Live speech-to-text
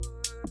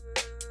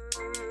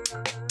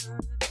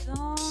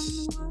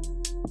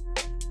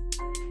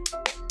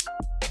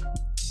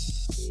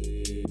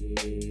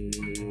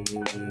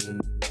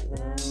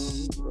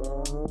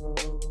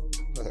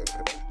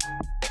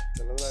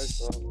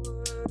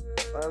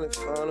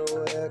finally found a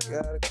way, I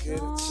gotta get it.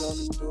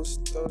 Talking through,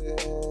 so throw your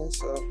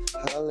hands up.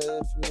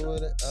 Holla if you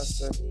with it, I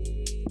say.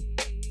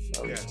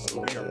 Yes,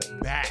 we are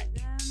back.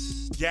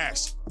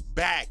 Yes,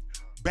 back.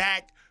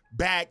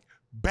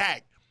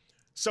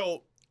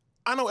 So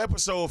I know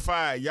episode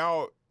 5,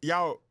 y'all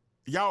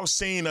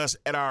seen us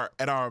at our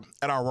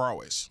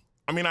rawest.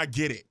 I mean, I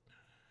get it.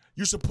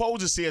 You're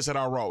supposed to see us at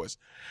our rawest,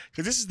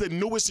 because this is the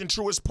newest and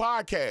truest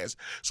podcast.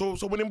 So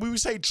when we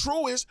say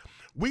truest,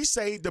 we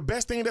say the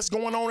best thing that's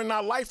going on in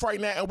our life right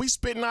now, and we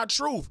spitting our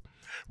truth.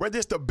 Whether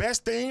it's the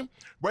best thing,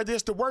 whether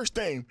it's the worst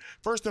thing.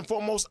 First and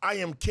foremost, I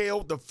am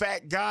Kel, the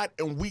Fat God,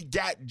 and we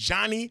got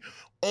Johnny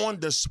on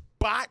the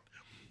spot.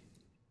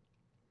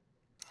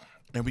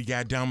 And we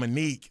got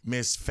Dominique,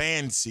 Miss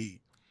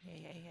Fancy,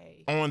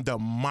 hey. On the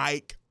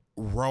microphone.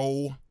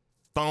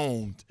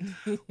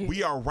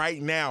 We are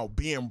right now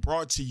being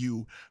brought to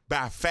you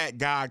by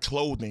FatGod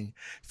Clothing.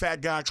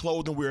 FatGod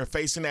Clothing, we are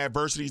facing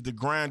adversities to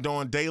grind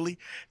on daily.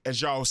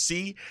 As y'all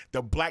see,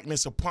 the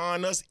blackness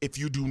upon us. If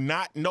you do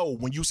not know,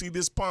 when you see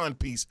this pawn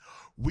piece,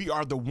 we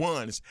are the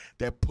ones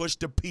that push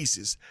the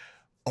pieces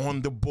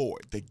on the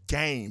board. The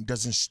game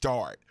doesn't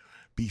start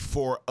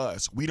before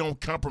us. We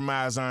don't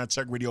compromise our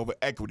integrity over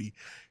equity.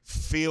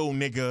 Feel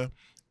nigga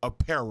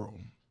apparel.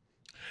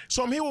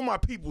 So I'm here with my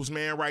peoples,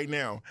 man, right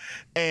now.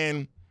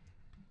 And,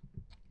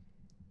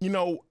 you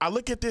know, I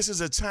look at this as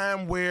a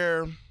time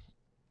where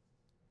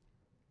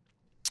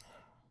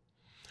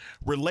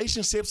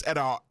relationships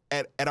are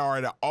at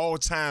an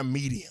all-time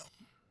medium,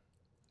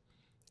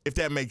 if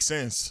that makes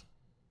sense.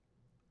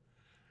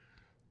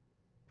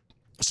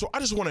 So I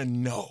just want to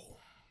know,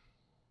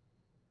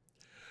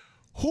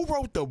 who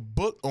wrote the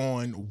book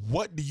on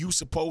what do you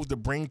supposed to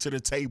bring to the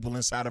table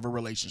inside of a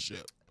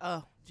relationship?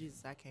 Oh,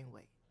 Jesus, I can't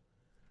wait.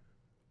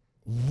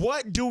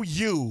 What do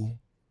you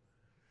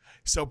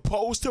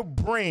supposed to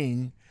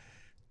bring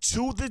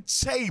to the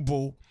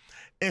table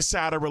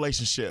inside a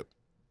relationship?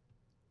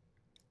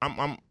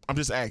 I'm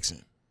just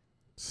asking.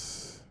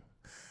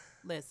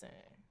 Listen,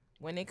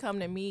 when it come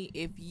to me,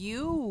 if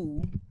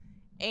you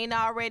ain't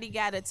already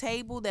got a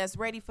table that's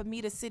ready for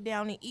me to sit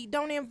down and eat,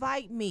 don't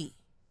invite me.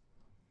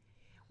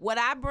 What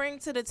I bring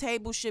to the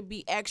table should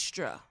be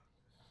extra.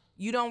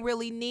 You don't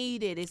really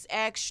need it. It's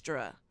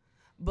extra.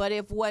 But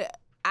if what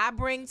I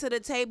bring to the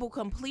table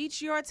completes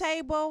your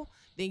table,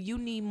 then you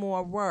need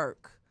more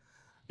work.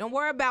 Don't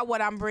worry about what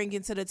I'm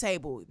bringing to the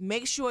table.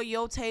 Make sure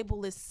your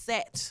table is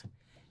set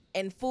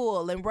and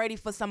full and ready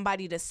for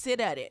somebody to sit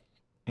at it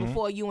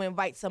before you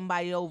invite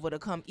somebody over to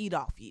come eat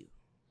off you.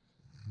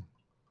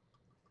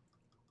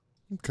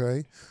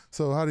 Okay.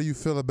 So how do you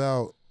feel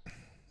about,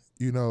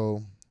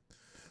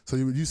 so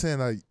you saying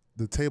like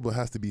the table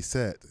has to be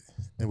set,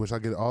 in which I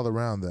get all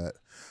around that.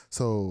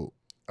 So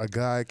a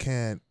guy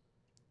can't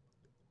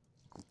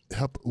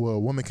a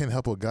woman can't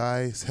help a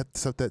guy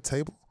set that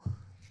table?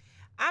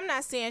 I'm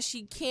not saying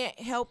she can't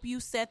help you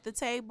set the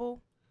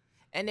table.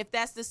 And if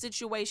that's the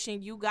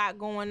situation you got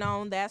going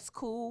on, that's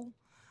cool.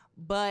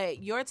 But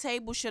your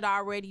table should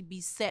already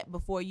be set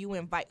before you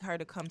invite her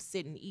to come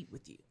sit and eat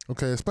with you.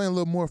 Okay, explain a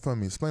little more for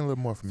me.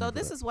 So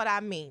this is what I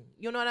mean.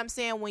 You know what I'm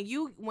saying? When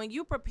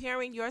you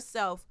preparing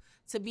yourself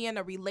to be in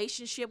a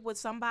relationship with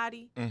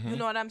somebody, you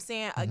know what I'm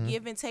saying? A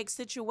give and take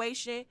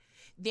situation,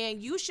 then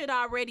you should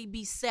already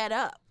be set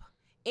up.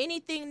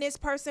 Anything this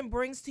person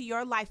brings to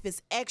your life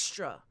is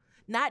extra,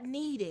 not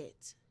needed.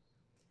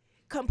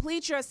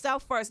 Complete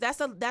yourself first.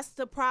 That's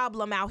the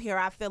problem out here.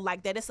 I feel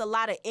like that it's a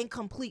lot of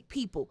incomplete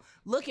people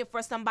looking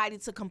for somebody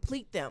to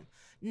complete them.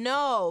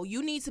 No,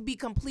 you need to be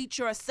complete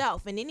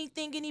yourself, and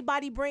anything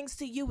anybody brings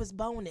to you is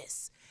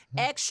bonus,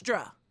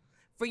 extra,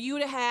 for you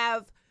to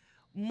have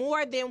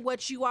more than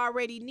what you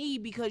already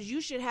need, because you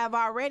should have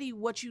already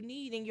what you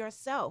need in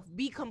yourself.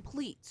 Be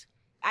complete.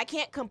 I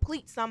can't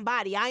complete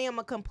somebody. I am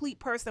a complete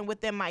person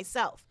within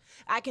myself.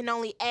 I can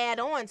only add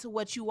on to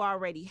what you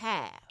already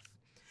have.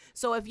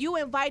 So if you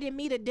invited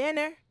me to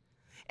dinner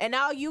and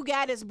all you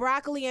got is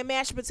broccoli and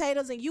mashed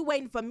potatoes and you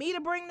waiting for me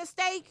to bring the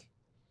steak,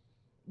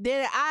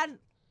 then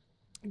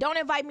don't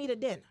invite me to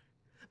dinner.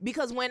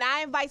 Because when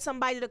I invite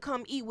somebody to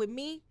come eat with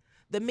me,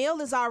 the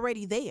meal is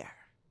already there.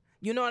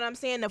 You know what I'm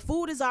saying? The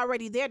food is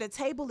already there. The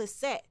table is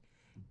set.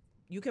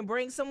 You can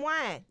bring some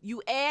wine.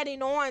 You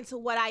adding on to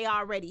what I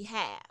already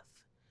have.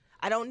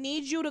 I don't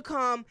need you to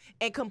come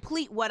and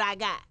complete what I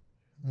got.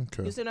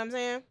 Okay. You see what I'm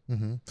saying?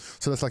 Mm-hmm.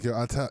 So that's like your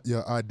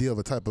idea of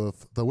a type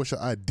of, what's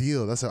your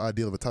ideal? That's your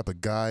ideal of a type of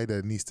guy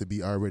that needs to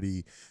be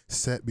already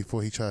set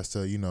before he tries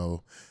to,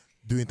 do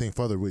anything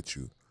further with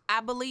you. I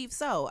believe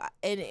so.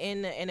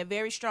 In a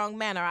very strong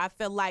manner. I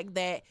feel like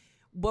that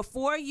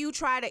before you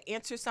try to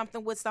enter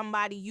something with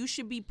somebody, you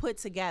should be put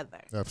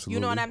together. Absolutely. You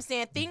know what I'm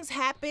saying? Things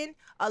happen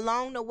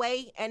along the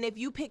way, and if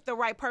you pick the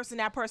right person,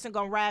 that person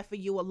gonna ride for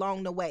you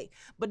along the way.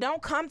 But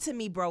don't come to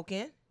me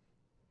broken.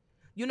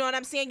 You know what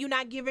I'm saying? You're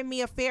not giving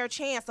me a fair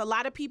chance. A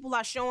lot of people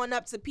are showing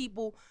up to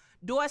people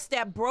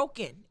doorstep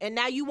broken, and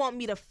now you want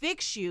me to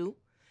fix you,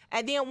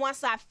 and then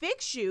once I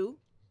fix you,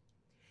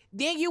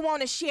 then you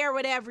want to share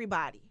with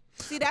everybody.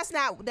 See, that's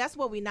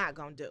what we're not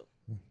gonna do.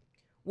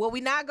 What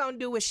we not gonna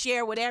do is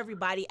share with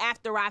everybody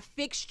after I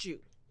fixed you.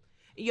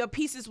 Your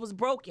pieces was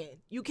broken.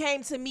 You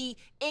came to me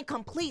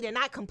incomplete, and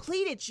I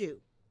completed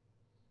you.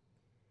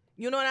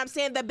 You know what I'm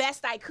saying? The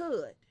best I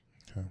could.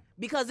 Okay.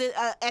 Because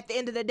at the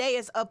end of the day,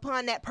 it's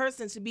upon that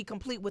person to be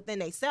complete within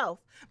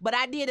themselves. But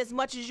I did as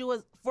much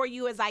for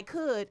you as I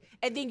could,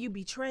 and then you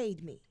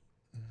betrayed me.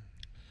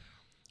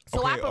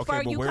 So I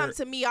prefer you come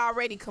to me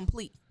already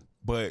complete.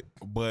 But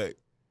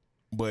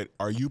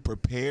are you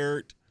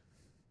prepared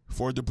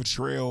for the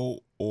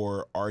betrayal,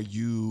 or are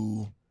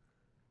you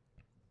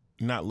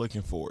not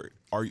looking for it?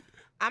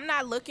 I'm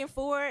not looking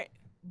for it,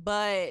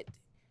 but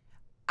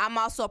I'm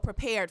also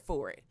prepared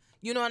for it.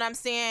 You know what I'm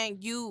saying?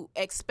 You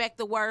expect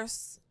the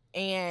worst,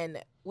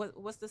 and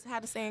what's this? How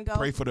the saying go?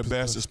 Pray for the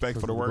best, expect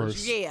for the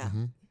worst. Yeah,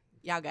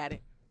 y'all got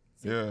it.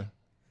 See? Yeah.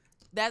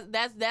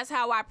 That's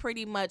how I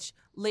pretty much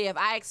live.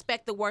 I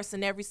expect the worst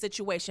in every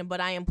situation,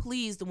 but I am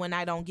pleased when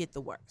I don't get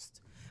the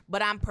worst.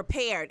 But I'm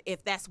prepared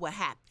if that's what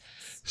happens.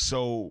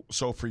 So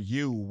for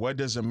you, what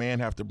does a man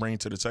have to bring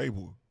to the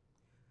table?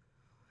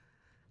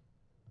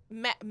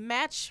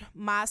 Match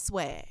my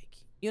swag.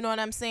 You know what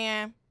I'm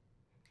saying?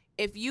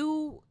 If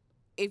you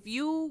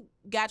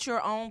got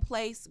your own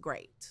place,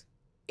 great.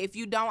 If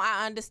you don't,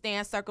 I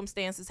understand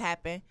circumstances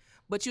happen.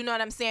 But you know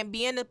what I'm saying?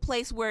 Be in a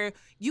place where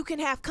you can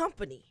have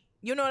company.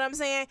 You know what I'm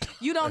saying?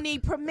 You don't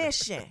need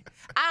permission.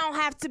 I don't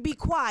have to be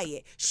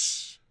quiet.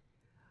 Shh.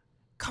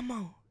 Come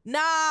on.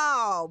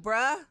 No,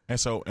 bruh. And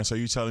so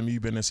you telling me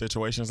you've been in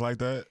situations like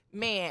that?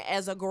 Man,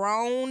 as a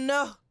grown,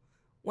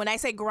 when I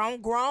say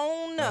grown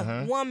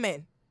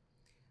woman,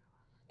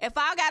 if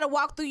I gotta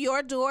walk through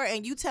your door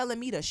and you telling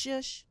me to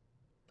shush,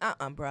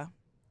 bruh.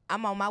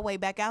 I'm on my way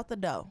back out the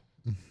door.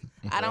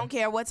 Okay. I don't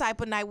care what type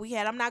of night we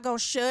had. I'm not gonna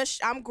shush.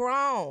 I'm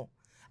grown.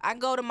 I can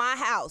go to my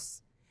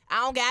house.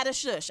 I don't gotta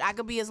shush. I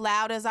can be as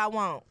loud as I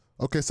want.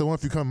 Okay, so what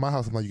if you come to my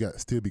house, I'm like, you got to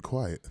still be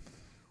quiet?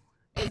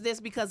 Is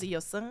this because of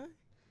your son?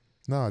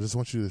 No, I just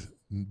want you to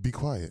be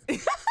quiet.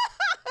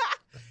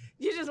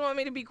 You just want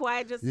me to be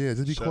quiet? Just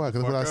be quiet,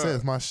 because what I said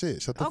is my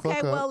shit. Shut the fuck up.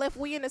 Okay, well, if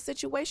we in a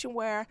situation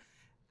where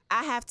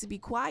I have to be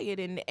quiet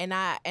and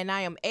I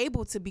am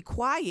able to be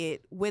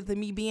quiet with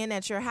me being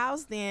at your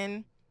house,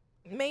 then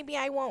maybe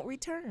I won't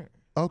return.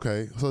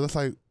 Okay, so that's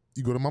like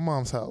you go to my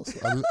mom's house.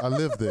 I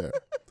live there.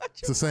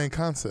 It's the same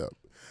concept.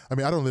 I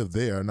mean, I don't live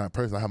there, not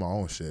personally. I have my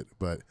own shit,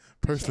 but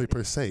personally,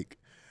 per sake,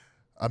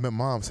 I'm at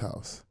mom's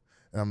house,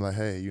 and I'm like,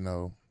 hey, you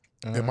know,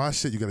 in my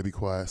shit, you gotta be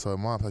quiet. So at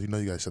mom's house, you know,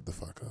 you gotta shut the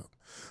fuck up.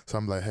 So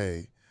I'm like,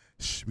 hey,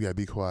 we gotta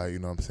be quiet. You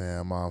know what I'm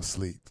saying? Mom's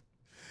sleep.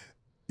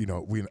 You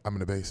know, I'm in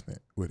the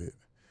basement with it,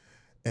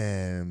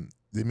 and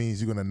it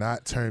means you're gonna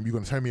turn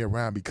me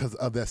around because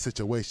of that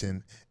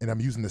situation, and I'm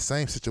using the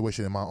same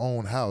situation in my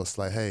own house.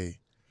 Like, hey.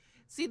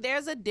 See,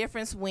 there's a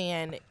difference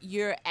when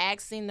you're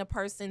asking the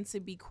person to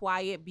be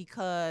quiet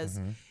because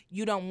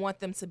you don't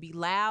want them to be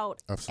loud.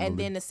 Absolutely. And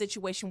then the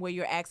situation where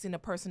you're asking the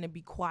person to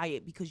be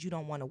quiet because you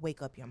don't want to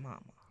wake up your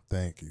mama.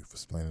 Thank you for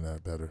explaining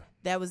that better.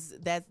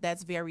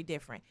 That's very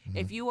different.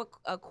 If you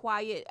are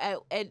quiet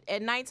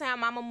at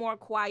nighttime, I'm a more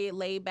quiet,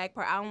 laid back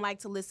person. I don't like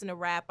to listen to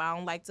rap.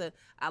 I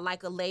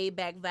like a laid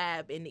back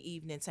vibe in the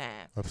evening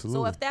time. Absolutely.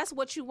 So if that's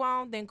what you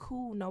want, then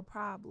cool, no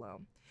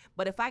problem.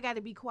 But if I got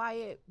to be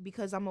quiet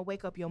because I'm gonna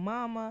wake up your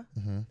mama,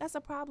 that's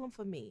a problem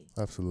for me.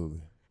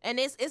 Absolutely. And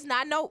it's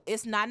not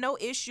no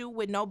issue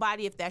with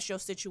nobody if that's your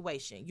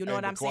situation. You know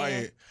what I'm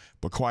saying?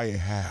 But quiet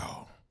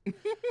how?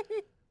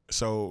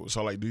 So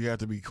like, do you have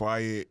to be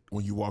quiet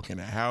when you walk in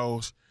the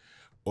house,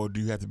 or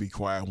do you have to be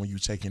quiet when you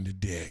taking the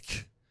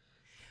dick?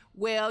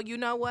 Well, you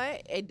know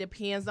what? It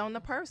depends on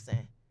the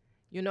person.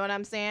 You know what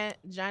I'm saying?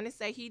 Johnny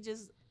said he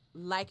just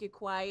like it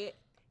quiet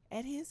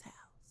at his house.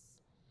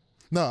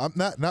 No, I'm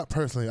not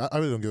personally. I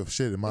really don't give a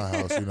shit in my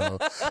house, you know.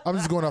 I'm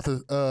just going off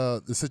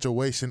the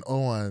situation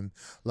on,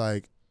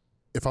 like,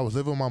 if I was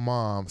living with my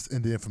mom's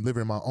and then from living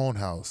in my own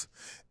house,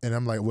 and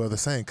I'm like, well, the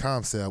same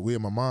concept. We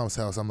at my mom's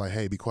house. I'm like,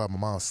 hey, be quiet. My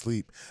mom's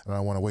asleep, and I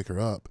don't want to wake her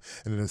up.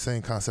 And then the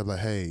same concept, like,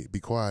 hey, be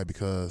quiet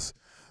because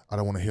I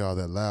don't want to hear all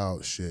that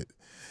loud shit.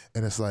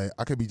 And it's like,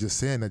 I could be just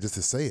saying that just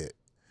to say it.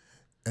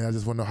 And I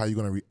just want to know how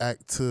you're going to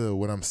react to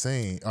what I'm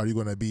saying. Are you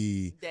going to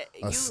be...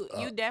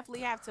 You definitely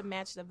have to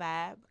match the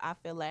vibe. I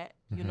feel that.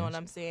 You know what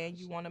I'm saying?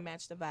 You want to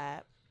match the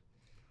vibe.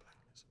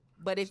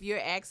 But if you're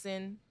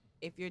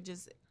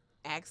just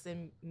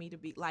asking me to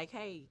be like,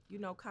 hey, you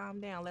know, calm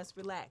down. Let's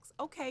relax.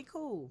 Okay,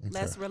 cool. Okay.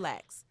 Let's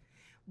relax.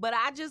 But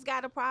I just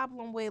got a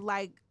problem with,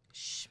 like,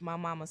 shh, my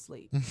mama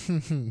sleep.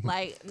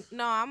 Like,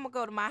 no, I'm going to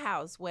go to my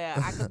house where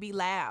I could be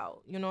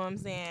loud. You know what I'm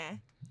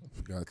saying?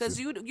 Because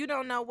you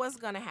don't know what's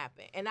going to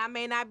happen. And I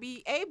may not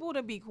be able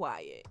to be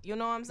quiet. You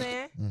know what I'm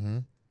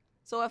saying?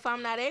 So if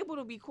I'm not able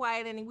to be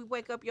quiet and we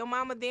wake up your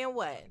mama, then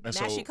what? And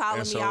now she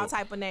calling me all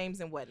type of names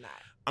and whatnot.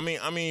 I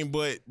mean,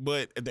 but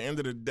at the end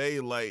of the day,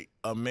 like,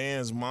 a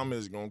man's mama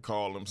is going to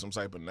call him some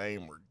type of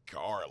name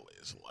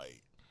regardless.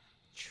 Like,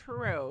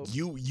 true.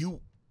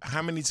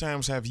 How many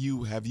times have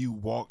you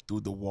walked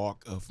through the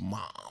walk of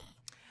mom?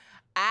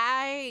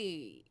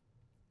 I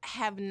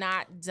have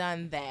not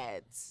done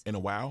that. In a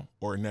while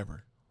or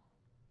never?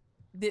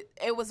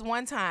 It was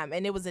one time,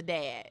 and it was a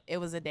dad.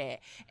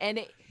 And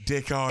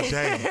Dick all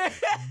day.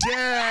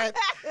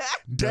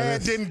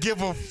 Dad didn't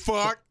give a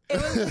fuck.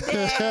 It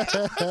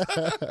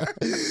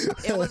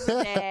was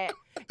a dad.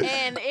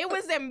 And it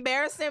was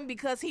embarrassing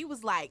because he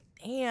was like,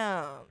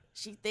 damn,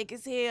 she thick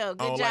as hell.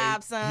 Good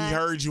job, son. He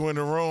heard you in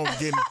the room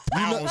getting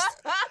bounced.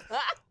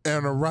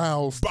 And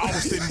aroused.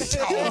 Bounced and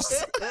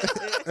tossed.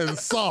 And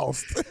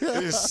sauced.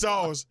 And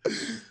sauce.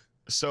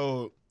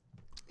 So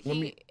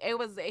he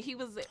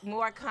was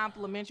more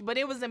complimentary, but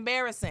it was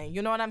embarrassing.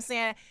 You know what I'm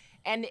saying?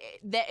 And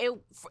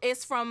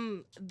it's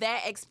from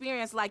that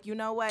experience. Like, you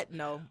know what?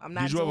 No, I'm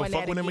not doing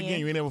that again. Did you ever fuck with him again?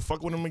 You ain't ever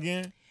fuck with him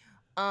again?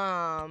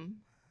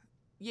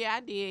 Yeah,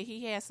 I did.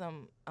 He had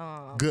some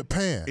good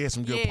pan. He had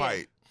some good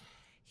pipe.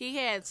 He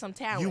had some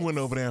talent. You went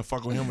over there and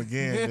fuck with him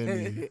again,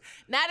 didn't you?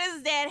 Not at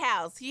his dad's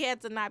house. He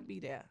had to not be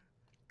there.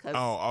 It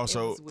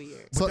was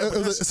weird.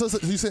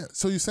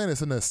 So you're saying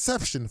it's an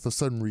exception for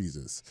certain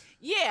reasons?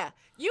 Yeah,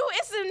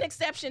 it's an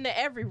exception to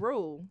every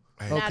rule.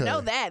 Hey, and I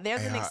know that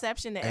there's an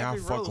exception to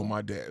every rule. I fuck with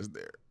my dad's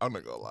there. I'm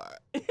not gonna lie.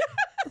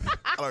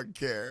 I don't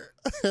care.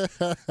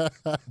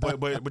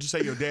 but you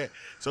say your dad.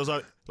 So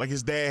it's like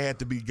his dad had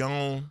to be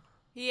gone.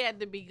 He had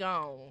to be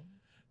gone.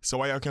 So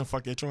why y'all can't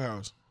fuck at your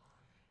house?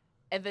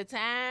 At the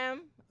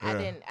time,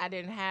 yeah. I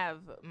didn't have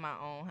my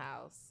own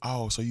house.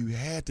 Oh, so you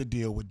had to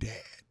deal with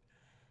dad.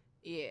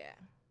 Yeah.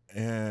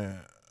 Yeah.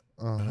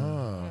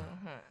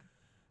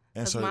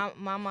 And so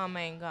my mom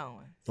ain't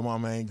going. Your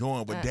mom ain't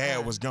going, but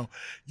dad was gone.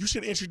 You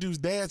should introduce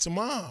dad to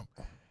mom.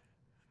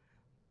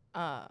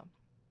 My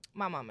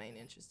mom ain't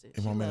interested.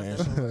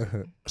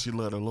 She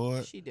love the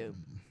Lord. She do.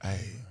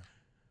 Hey.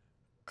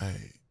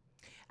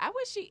 I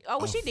wish she. Oh,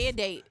 well, she did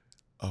date.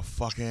 A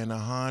fucking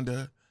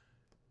Honda.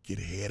 Get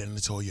ahead in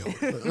the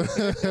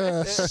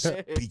Toyota.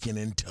 Speaking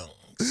in tongues.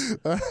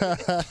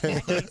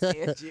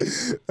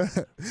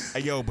 Hey,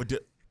 yo, but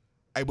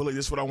look,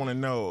 this is what I want to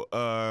know.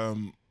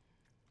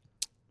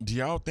 Do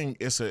y'all think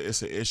it's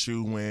an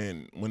issue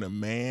when a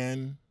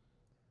man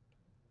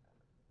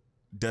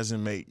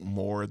doesn't make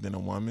more than a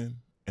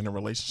woman in a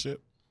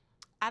relationship?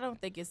 I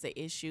don't think it's an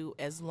issue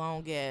as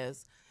long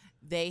as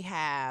they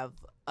have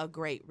a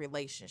great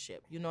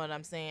relationship. You know what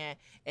I'm saying?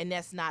 And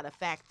that's not a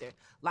factor.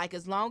 Like,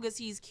 as long as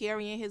he's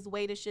carrying his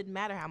weight, it shouldn't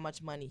matter how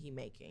much money he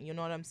making. You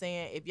know what I'm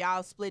saying? If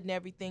y'all splitting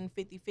everything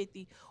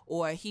 50-50,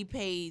 or he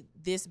paid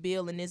this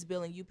bill and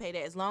you pay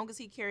that, as long as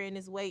he carrying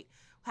his weight,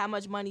 how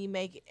much money he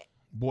make,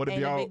 what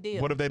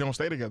if they don't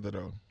stay together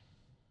though?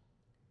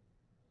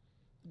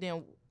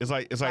 Then it's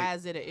like why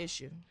is it an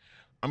issue?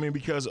 I mean,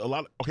 because a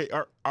lot.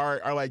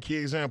 Our like key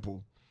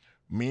example.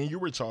 Me and you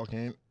were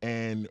talking,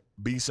 and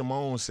B.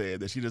 Simone said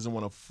that she doesn't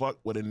want to fuck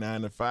with a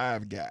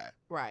 9-to-5 guy.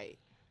 Right.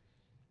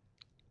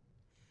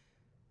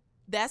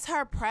 That's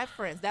her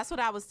preference. That's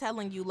what I was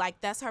telling you. Like,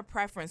 that's her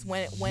preference.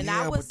 When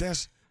I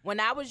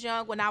was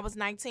young, when I was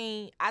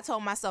 19, I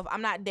told myself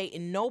I'm not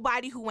dating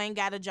nobody who ain't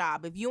got a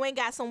job. If you ain't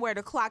got somewhere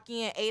to clock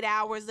in 8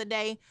 hours a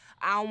day,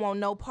 I don't want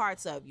no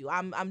parts of you.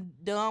 I'm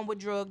done with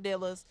drug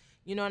dealers.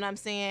 You know what I'm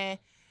saying?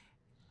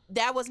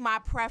 That was my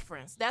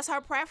preference. That's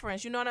her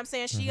preference. You know what I'm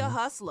saying? She a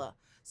hustler.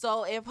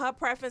 So if her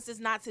preference is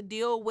not to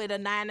deal with a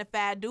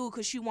 9-to-5 dude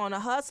because she want a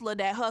hustler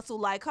that hustle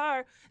like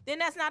her, then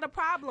that's not a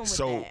problem with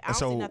that. I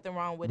don't see nothing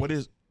wrong with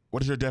it.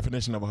 What is your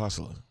definition of a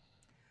hustler?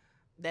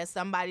 That's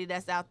somebody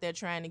that's out there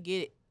trying to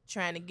get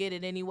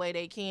it any way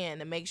they can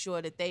to make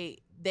sure that they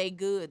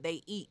good,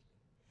 they eat,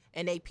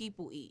 and they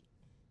people eat.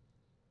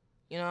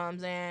 You know what I'm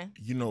saying?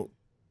 You know,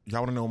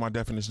 y'all want to know what my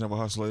definition of a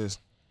hustler is?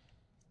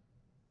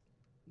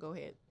 Go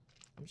ahead.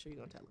 I'm sure you're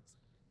going to tell us.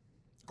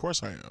 Of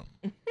course I am.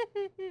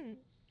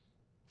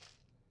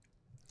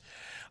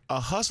 A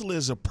hustler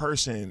is a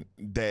person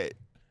that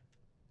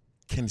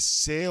can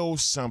sell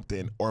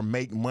something or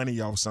make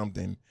money off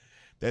something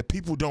that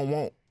people don't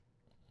want.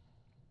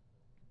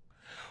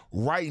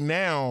 Right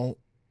now,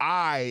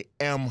 I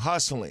am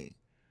hustling.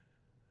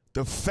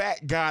 The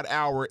FatGod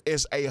Hour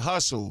is a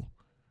hustle.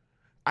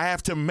 I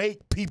have to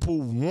make people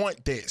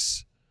want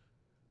this.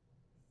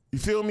 You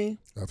feel me?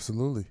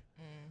 Absolutely.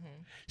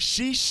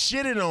 She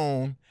shitted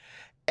on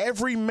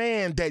every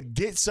man that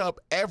gets up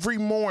every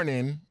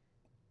morning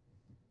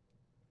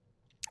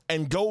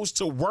and goes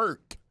to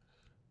work.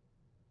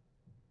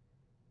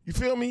 You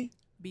feel me?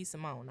 B.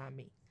 Simone, not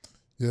me.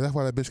 Yeah, that's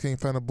why that bitch can't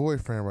find a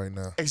boyfriend right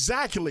now.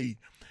 Exactly.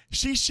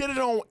 She shitted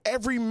on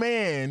every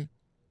man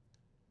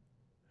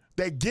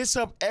that gets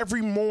up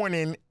every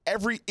morning,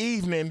 every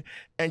evening,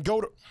 and go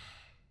to...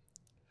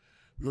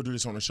 We're going to do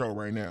this on the show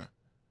right now.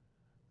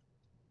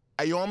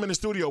 Hey, yo, I'm in the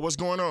studio. What's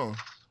going on?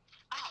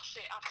 Oh,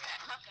 shit. Okay.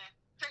 Nothing.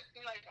 Text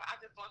me later. I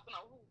just want to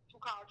know who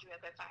called you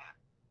at that time.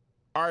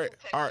 All right.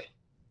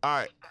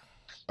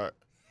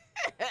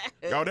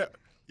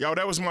 Y'all,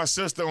 that was my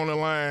sister on the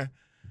line.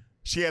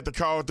 She had to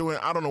call through, and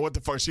I don't know what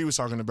the fuck she was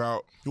talking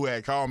about, who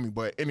had called me,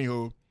 but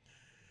anywho,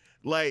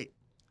 like...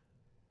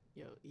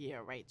 Yo, yeah,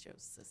 right, your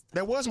sister.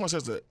 That was my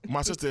sister.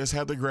 My sister is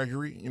Heather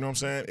Gregory, you know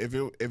what I'm saying? If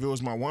it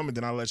was my woman,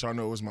 then I'll let y'all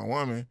know it was my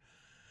woman.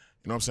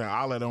 You know what I'm saying?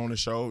 I'll let her on the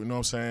show, you know what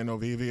I'm saying,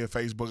 over via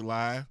Facebook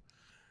Live.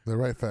 The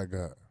right fat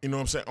God. You know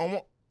what I'm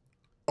saying?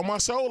 On my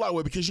soul, I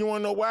would, because you want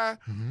to know why?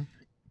 Mm-hmm.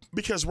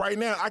 Because right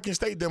now, I can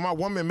state that my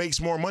woman makes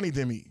more money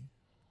than me.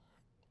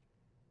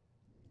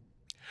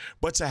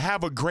 But to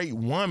have a great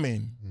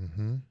woman,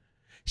 Mm-hmm.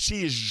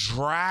 she is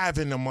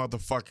driving the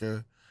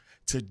motherfucker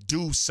to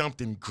do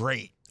something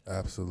great.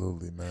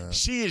 Absolutely, man.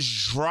 She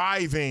is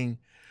driving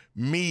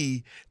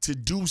me to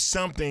do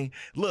something.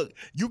 Look,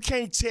 you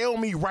can't tell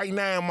me right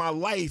now in my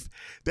life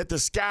that the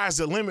sky's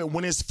the limit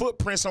when it's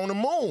footprints on the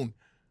moon.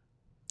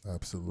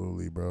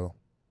 Absolutely, bro.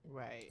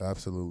 Right.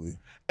 Absolutely.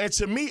 And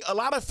to me, a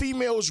lot of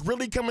females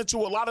really come into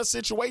a lot of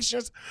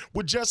situations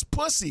with just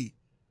pussy.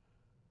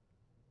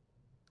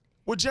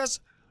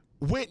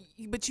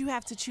 But you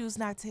have to choose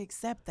not to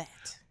accept that.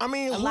 I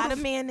mean, A lot of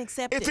men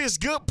accept if it. it's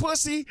good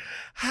pussy,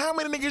 how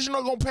many niggas you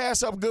know gonna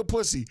pass up good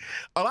pussy?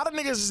 A lot of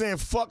niggas is in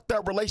fucked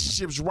up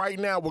relationships right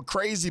now with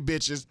crazy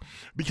bitches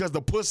because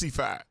the pussy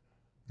fat.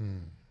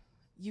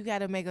 You got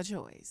to make a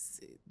choice.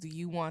 Do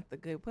you want the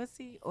good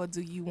pussy or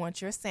do you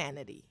want your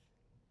sanity?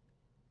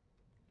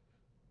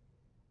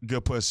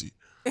 Good pussy.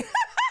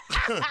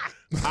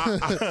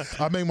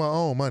 I make my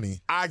own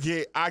money. I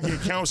get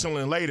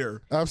counseling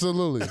later.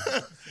 Absolutely.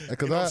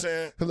 Because You know what I'm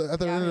saying? at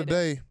the end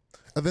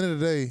of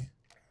the day,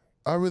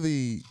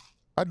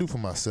 I do for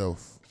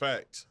myself.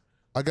 Facts.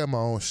 I got my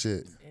own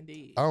shit.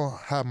 Indeed. I don't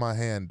have my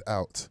hand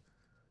out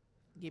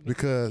Give me-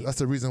 because that's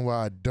the reason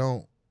why I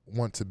don't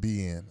want to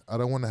be in. I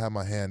don't want to have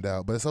my hand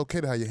out, but it's okay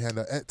to have your hand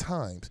out at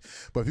times.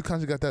 But if you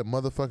constantly got that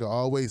motherfucker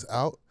always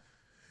out,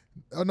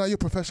 oh no, you're a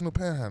professional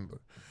panhandler.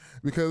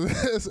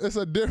 Because it's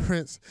a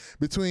difference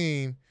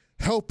between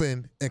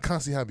helping and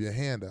constantly having your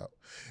hand out.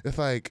 It's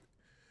like,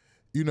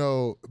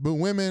 but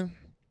women,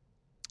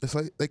 it's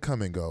like they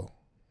come and go.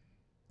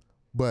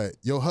 But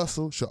your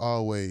hustle should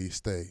always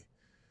stay.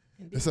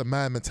 Indeed. It's a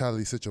man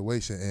mentality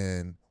situation.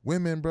 And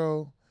women,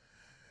 bro,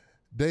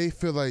 they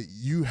feel like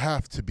you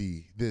have to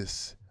be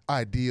this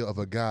idea of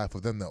a guy for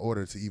them in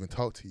order to even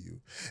talk to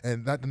you.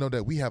 And not to know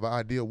that we have an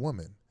ideal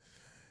woman.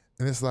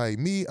 And it's like,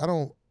 me,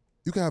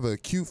 you can have a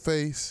cute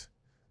face,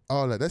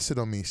 all that shit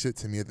don't mean shit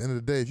to me. At the end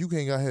of the day, if you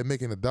can't go ahead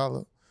making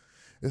 $1,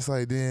 it's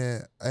like,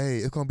 then, hey,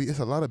 it's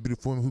a lot of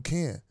beautiful women who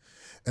can.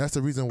 And that's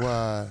the reason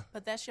why.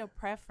 But that's your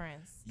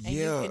preference. And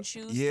Yeah, you can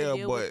choose to yeah,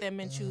 deal but- with them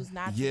and choose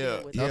not to Yeah,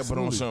 deal with yeah, them.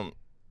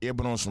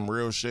 but on some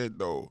real shit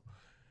though,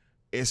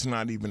 it's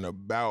not even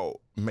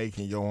about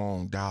making your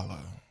own dollar.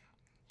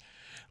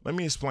 Let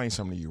me explain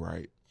something to you,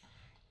 right?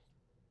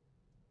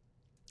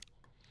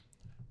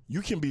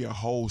 You can be a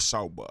whole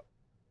salt buck,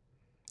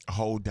 a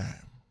whole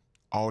dime,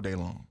 all day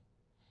long.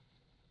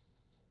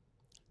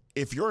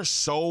 If your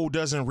soul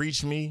doesn't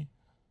reach me,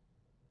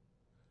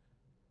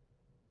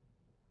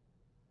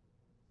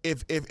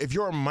 if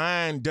your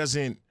mind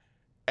doesn't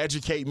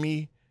educate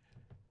me,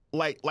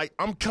 like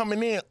I'm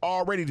coming in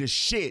already to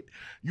shit.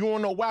 You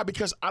wanna know why?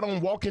 Because I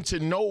don't walk into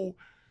no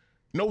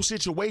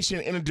situation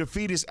in a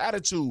defeatist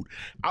attitude.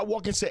 I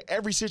walk into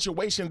every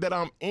situation that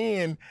I'm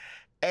in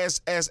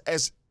as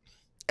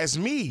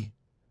me.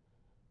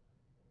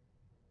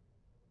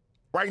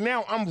 Right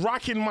now, I'm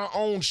rocking my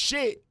own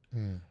shit.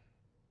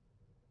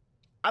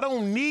 I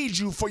don't need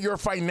you for your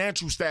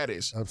financial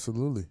status.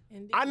 Absolutely.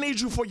 Indeed. I need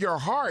you for your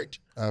heart.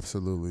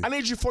 Absolutely. I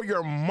need you for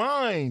your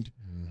mind.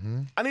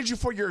 I need you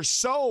for your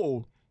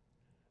soul.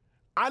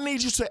 I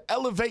need you to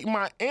elevate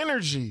my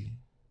energy.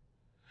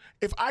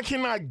 If I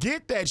cannot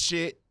get that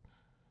shit,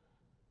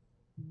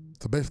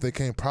 So basically, they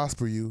can't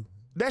prosper you.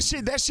 that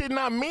shit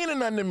not meaning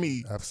nothing to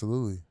me.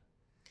 Absolutely.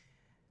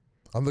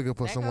 I'm looking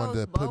for That someone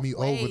goes to put both me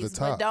over the ways,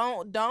 top.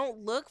 But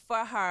don't look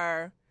for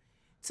her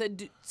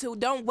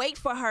don't wait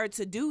for her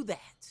to do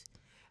that.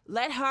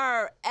 Let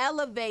her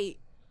elevate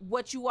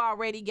what you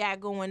already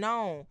got going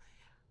on.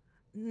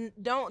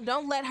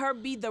 Don't let her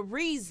be the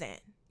reason.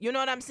 You know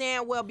what I'm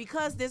saying? Well,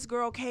 because this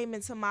girl came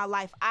into my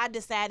life, I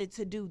decided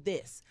to do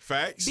this.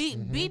 Facts. Be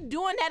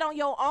doing that on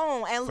your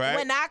own. And Fact.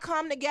 when I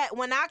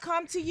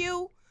come to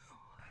you,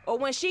 or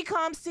when she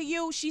comes to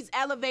you, she's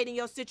elevating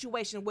your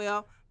situation.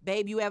 Well,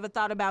 babe, you ever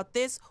thought about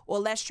this? Or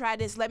let's try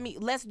this.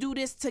 Let's do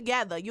this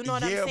together. You know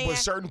what I'm saying? Yeah, but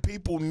certain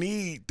people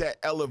need that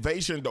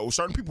elevation though.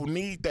 Certain people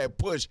need that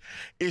push.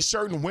 It's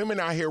certain women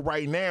out here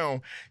right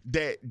now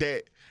that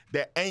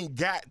ain't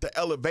got the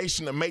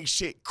elevation to make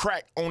shit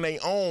crack on their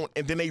own,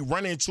 and then they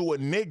run into a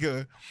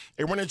nigga,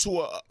 they run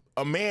into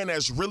a man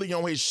that's really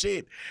on his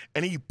shit,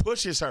 and he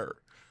pushes her.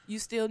 You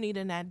still need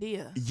an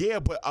idea. Yeah,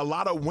 but a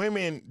lot of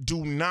women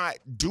do not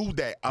do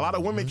that. A lot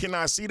of women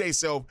cannot see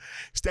themselves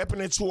stepping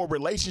into a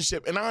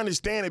relationship. And I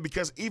understand it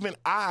because even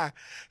I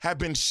have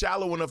been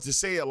shallow enough to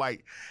say it,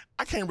 like,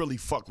 I can't really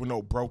fuck with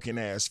no broken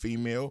ass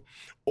female.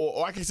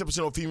 Or I can't step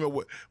into no female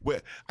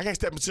with I can't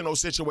step into no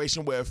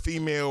situation where a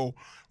female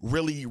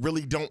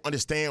really don't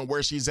understand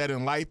where she's at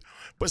in life.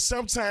 But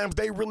sometimes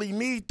they really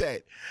need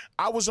that.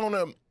 I was on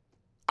the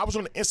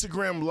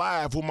Instagram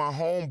live with my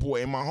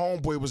homeboy, and my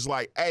homeboy was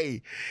like,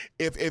 hey,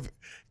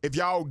 if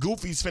y'all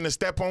goofies finna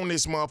step on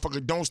this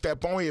motherfucker, don't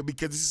step on here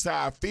because this is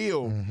how I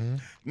feel.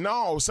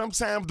 No,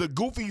 sometimes the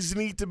goofies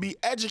need to be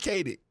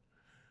educated.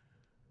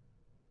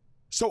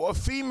 So a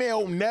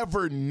female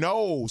never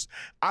knows.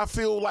 I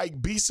feel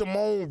like B.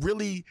 Simone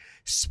really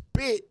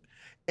spit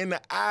in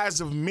the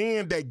eyes of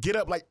men that get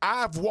up. Like,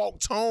 I've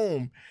walked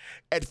home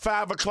at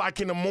 5 o'clock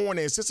in the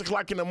morning, 6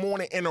 o'clock in the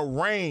morning in the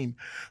rain,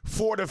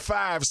 4 to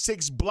 5,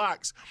 6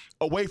 blocks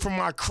away from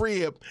my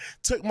crib,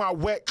 took my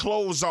wet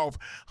clothes off,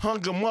 hung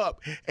them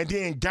up, and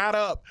then got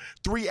up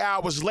 3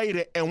 hours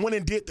later and went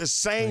and did the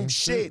same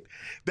shit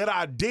that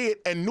I did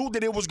and knew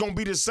that it was going to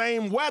be the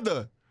same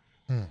weather.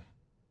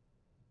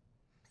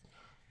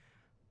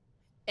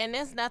 And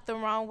there's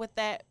nothing wrong with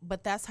that,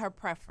 but that's her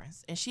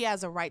preference, and she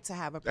has a right to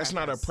have a preference.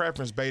 That's not a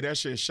preference, babe. That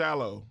shit's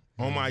shallow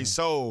on my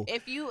soul.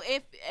 If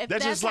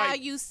that's just how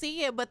like, you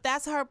see it, but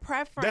that's her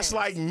preference. That's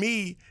like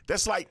me.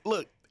 That's like,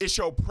 look, it's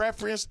your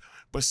preference,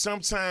 but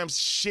sometimes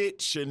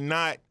shit should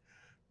not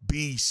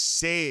be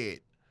said.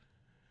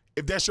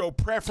 If that's your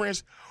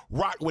preference,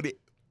 rock with it.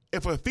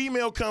 If a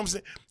female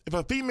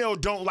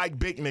don't like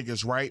big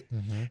niggas, right?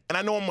 And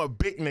I know I'm a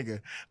big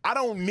nigga, I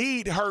don't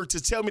need her to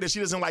tell me that she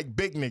doesn't like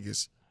big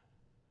niggas.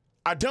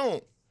 I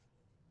don't.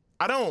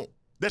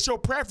 That's your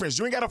preference.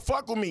 You ain't gotta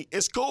fuck with me.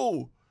 It's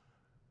cool.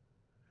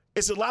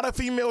 It's a lot of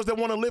females that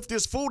want to lift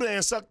this Fuda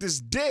and suck this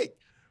dick.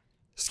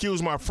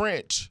 Excuse my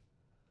French.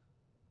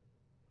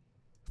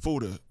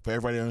 Fuda, for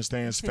everybody that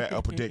understands, fat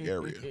upper dick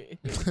area.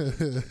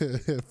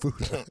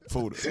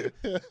 Fuda.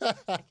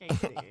 I can't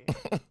see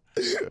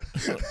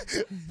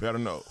it. Better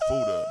know.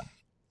 Fuda.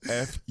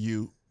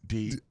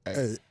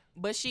 F-U-D-A.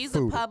 But she's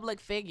Food. a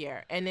public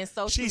figure, and in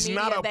social She's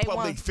media, not a they public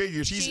want,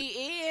 figure. She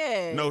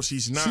is. No,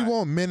 she's not. She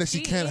want men that she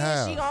can't is.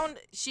 have.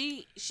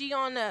 She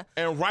on the.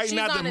 And right she's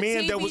now, on the a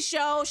men TV that was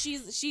show.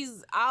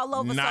 She's all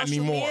over Not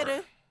social anymore.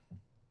 media.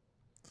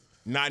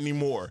 Not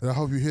anymore. And I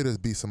hope you hear this,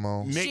 B.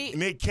 Simone.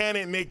 Nick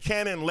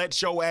Cannon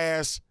let your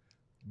ass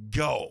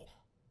go.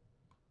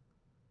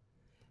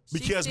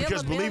 She's still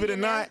Because a believe it or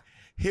millionaire. not,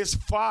 his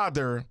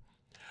father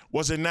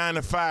was a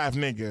 9-to-5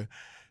 nigga.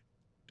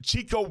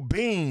 Chico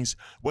Beans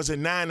was a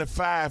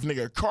 9-to-5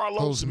 nigga.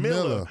 Carlos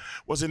Miller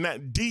was a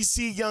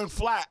DC Young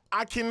Fly.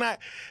 I cannot,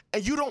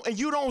 and you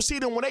don't see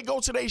them when they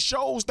go to their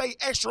shows. They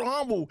extra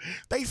humble.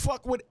 They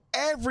fuck with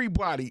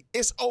everybody.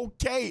 It's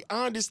okay.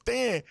 I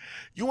understand.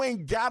 You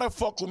ain't gotta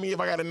fuck with me if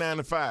I got a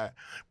 9-to-5,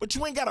 but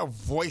you ain't gotta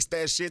voice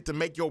that shit to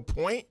make your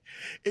point.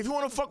 If you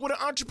want to fuck with an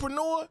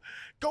entrepreneur,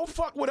 go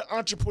fuck with an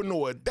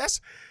entrepreneur. That's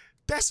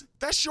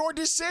your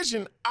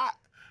decision. I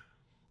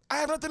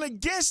have nothing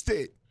against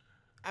it.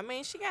 I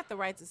mean, she got the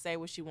right to say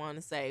what she want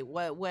to say.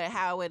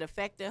 How it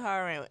affected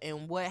her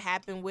and what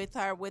happened with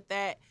her with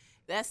that.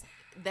 That's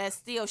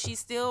still, she's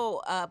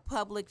still a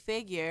public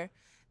figure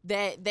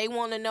that they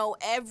want to know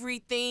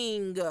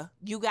everything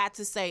you got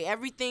to say,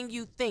 everything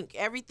you think,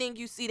 everything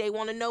you see. They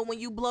want to know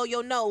when you blow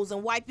your nose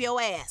and wipe your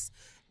ass.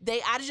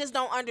 I just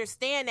don't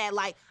understand that.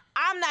 Like,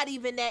 I'm not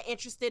even that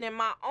interested in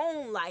my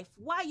own life.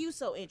 Why you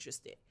so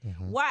interested?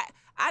 Why?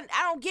 I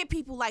don't get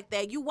people like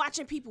that. You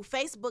watching people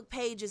Facebook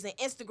pages and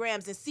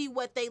Instagrams and see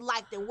what they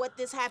liked and what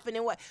this happened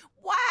and what.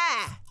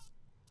 Why?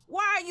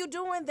 Why are you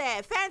doing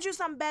that? Find you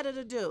something better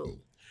to do.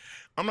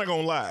 I'm not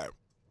gonna lie.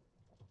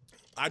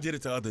 I did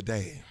it the other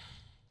day.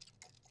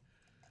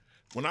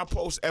 When I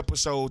post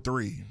episode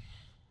 3,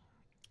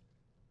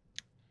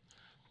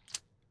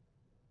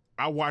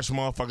 I watched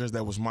motherfuckers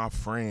that was my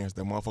friends,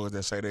 the motherfuckers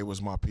that say they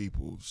was my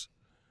peoples.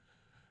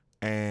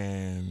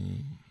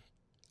 And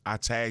I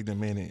tagged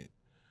them in it.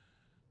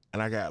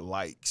 And I got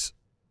likes.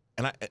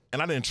 And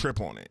I didn't trip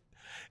on it.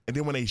 And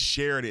then when they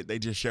shared it, they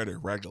just shared it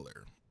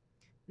regular.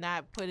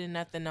 Not putting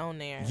nothing on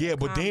there. Yeah,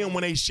 but then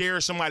when they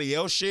share somebody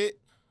else shit,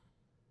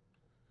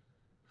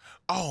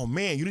 oh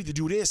man, you need to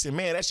do this, and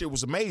man, that shit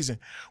was amazing.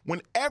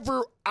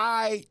 Whenever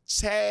I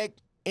tag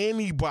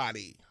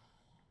anybody,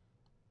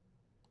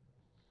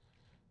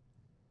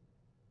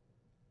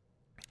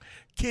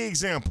 key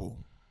example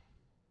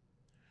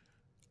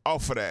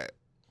off of that,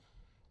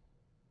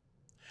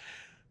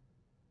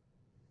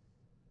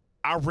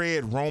 I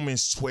read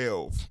Romans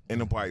 12 in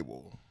the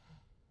Bible.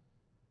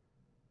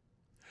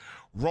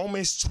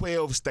 Romans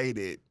 12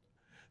 stated,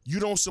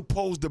 you don't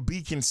supposed to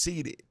be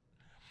conceited.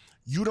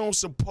 You don't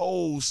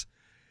supposed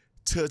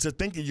to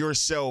think of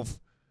yourself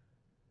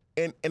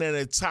in an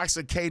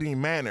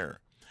intoxicating manner.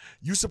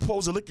 You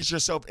supposed to look at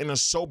yourself in a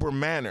sober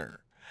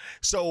manner.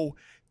 So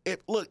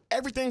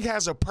everything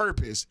has a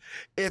purpose.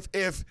 If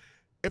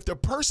the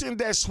person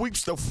that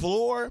sweeps the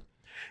floor,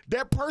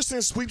 that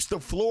person sweeps the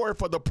floor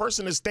for the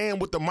person to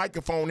stand with the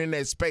microphone in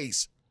that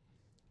space.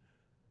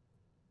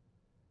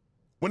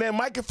 When that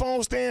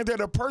microphone stands there,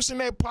 the person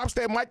that pops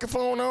that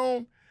microphone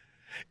on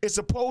is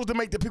supposed to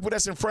make the people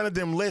that's in front of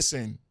them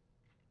listen.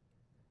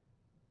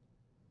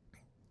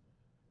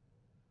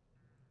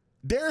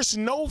 There's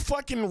no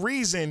fucking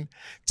reason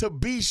to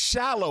be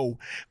shallow,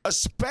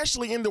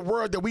 especially in the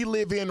world that we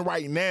live in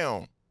right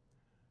now.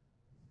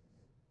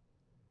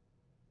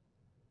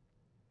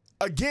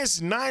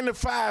 Against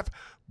 9-to-5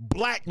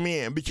 black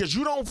men, because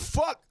you don't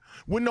fuck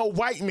with no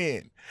white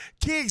men.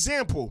 Key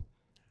example,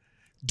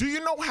 do you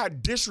know how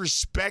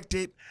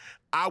disrespected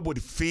I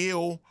would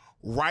feel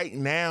right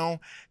now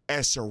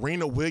as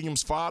Serena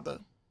Williams' father?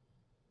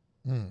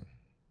 Real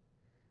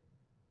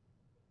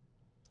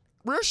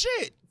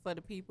shit. For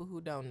the people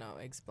who don't know,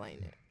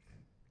 explain it.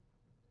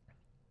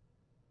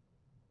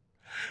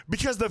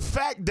 Because the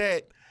fact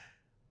that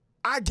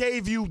I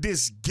gave you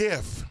this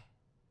gift,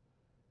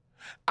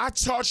 I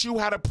taught you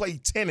how to play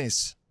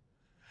tennis.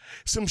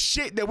 Some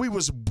shit that we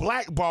was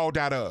blackballed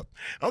out of.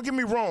 Don't get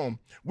me wrong.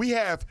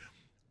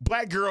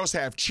 Black girls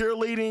have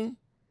cheerleading.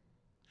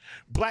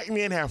 Black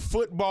men have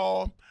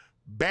football,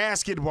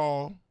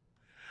 basketball.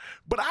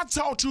 But I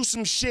taught you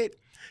some shit,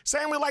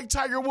 same way like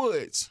Tiger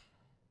Woods.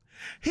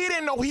 He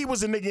didn't know he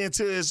was a nigga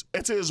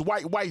until his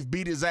white wife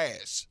beat his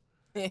ass.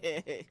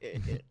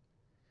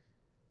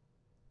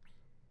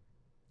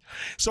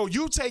 So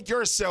you take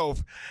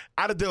yourself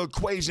out of the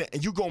equation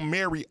and you go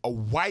marry a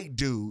white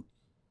dude,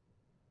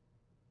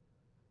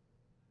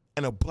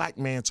 and a black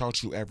man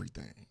taught you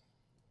everything.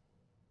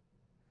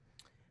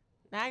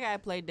 Now I gotta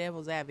play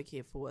devil's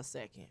advocate for a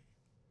second,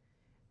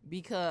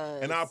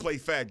 because And I'll play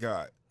Fat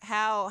God.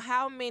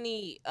 how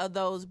many of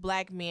those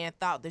black men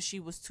thought that she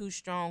was too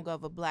strong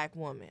of a black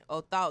woman,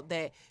 or thought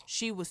that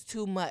she was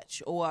too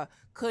much, or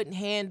couldn't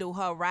handle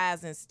her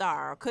rising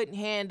star, or couldn't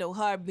handle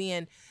her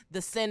being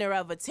the center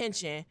of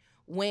attention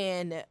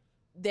when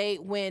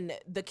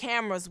the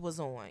cameras was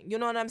on? You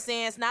know what I'm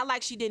saying? It's not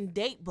like she didn't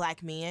date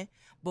black men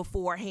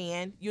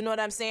beforehand. You know what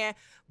I'm saying?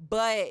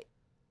 But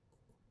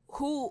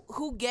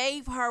who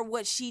gave her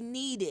what she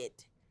needed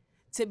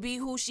to be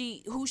who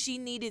she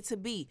needed to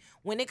be?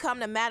 When it come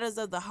to matters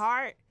of the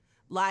heart,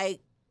 like,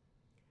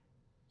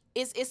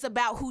 it's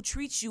about who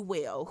treats you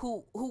well,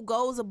 who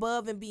goes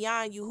above and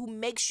beyond you, who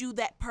makes you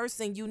that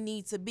person you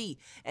need to be.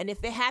 And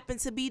if it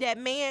happened to be that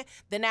man,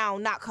 then I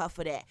don't knock her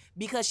for that,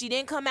 because she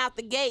didn't come out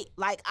the gate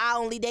like, I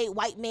only date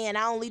white men,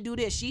 I only do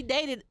this. She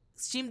dated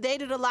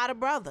a lot of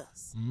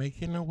brothers.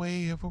 Making the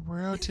way of a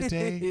world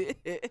today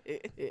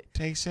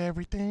takes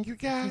everything you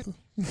got.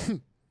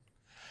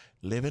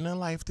 Living a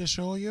life to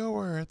show your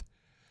worth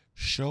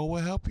sure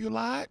will help you a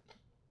lot.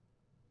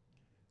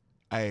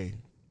 Hey,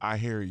 I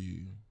hear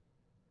you.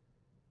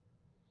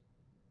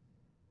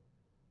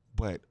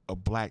 But a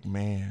black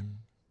man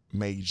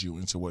made you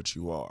into what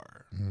you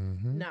are.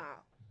 Mm-hmm. No.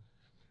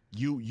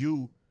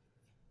 You.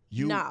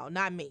 No,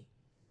 not me.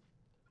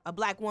 A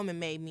black woman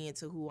made me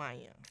into who I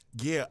am.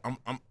 Yeah, I'm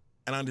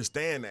and I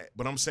understand that,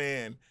 but I'm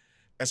saying,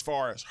 as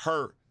far as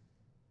her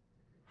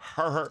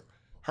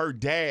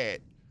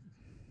dad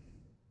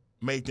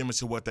made them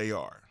into what they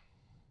are.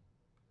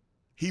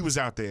 He was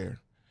out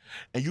there,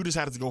 and you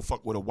decided to go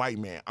fuck with a white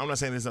man. I'm not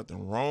saying there's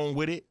nothing wrong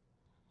with it,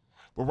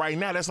 but right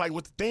now, that's like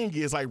what the thing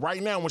is. Like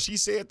right now, when she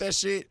said that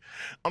shit,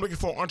 I'm looking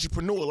for an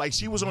entrepreneur. Like,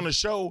 she was on the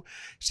show,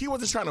 she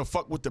wasn't trying to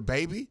fuck with the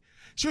baby.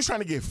 She was trying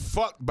to get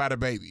fucked by the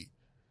baby.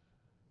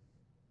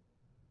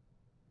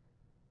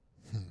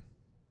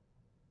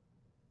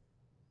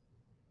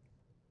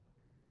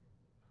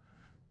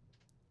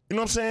 You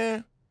know what I'm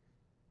saying?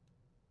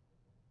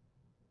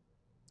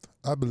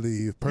 I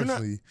believe,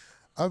 personally,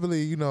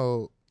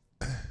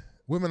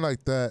 women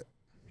like that,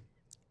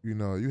 you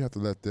have to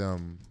let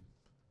them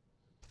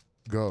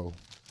go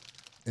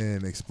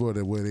and explore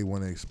the way they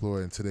want to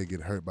explore until they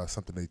get hurt by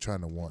something they're trying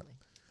to want.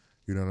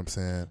 You know what I'm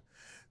saying?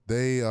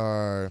 They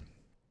are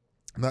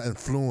not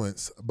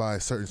influenced by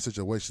certain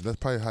situations. That's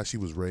probably how she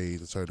was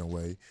raised a certain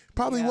way.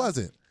 Probably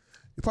wasn't.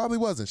 It probably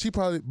wasn't. She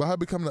probably, by her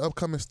becoming an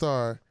upcoming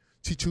star,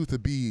 she chose to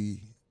be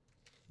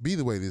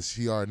the way that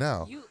she are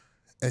now.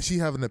 And she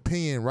have an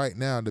opinion right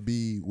now to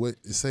be what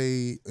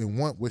say and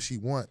want what she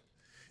want,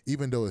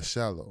 even though it's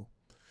shallow.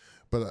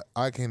 But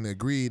I can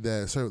agree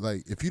that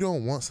like if you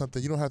don't want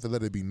something, you don't have to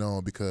let it be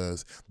known,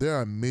 because there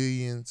are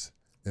millions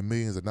and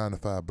millions of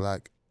 9-to-5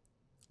 black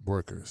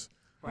workers.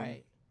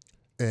 Right.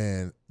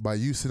 And by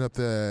you sitting up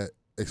there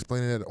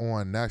explaining it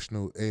on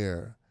national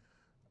air,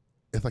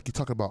 it's like you're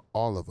talking about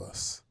all of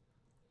us.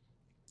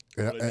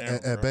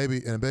 And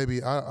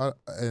baby, I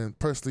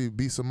personally,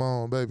 B.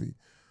 Simone, baby,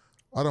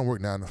 I don't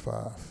work 9 to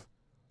 5.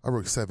 I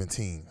work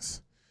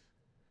 17s.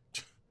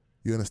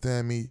 You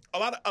understand me? A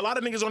lot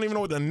of niggas don't even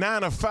know what the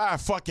 9 to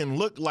 5 fucking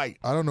look like.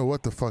 I don't know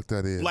what the fuck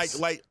that is.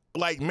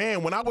 Like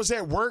man, when I was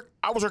at work,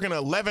 I was working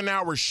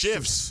 11-hour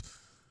shifts.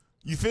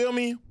 You feel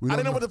me? I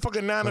didn't know what the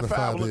fucking 9 to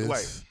 5 looked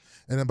like.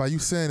 And then by you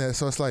saying that,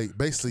 so it's like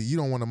basically you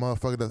don't want a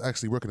motherfucker that's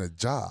actually working a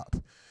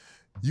job.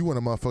 You want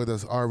a motherfucker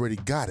that's already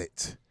got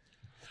it.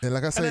 And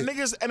like I said, and the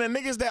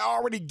niggas that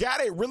already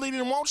got it really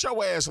didn't want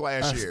your ass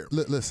last year.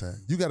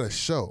 Listen, you got a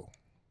show.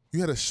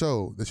 You had a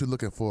show that you're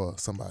looking for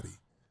somebody.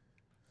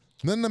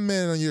 None of the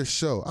men on your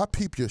show, I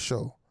peep your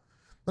show.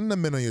 None of the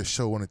men on your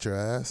show wanted your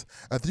ass.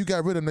 After you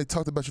got rid of them, they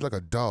talked about you like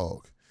a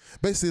dog.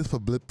 Basically, it's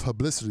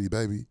publicity,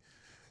 baby.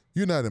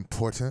 You're not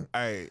important.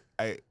 Let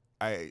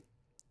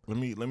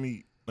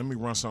me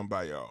run something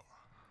by y'all.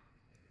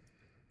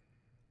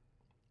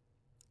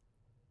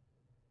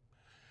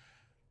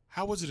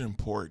 How is it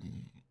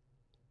important?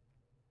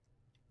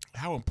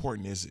 How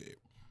important is it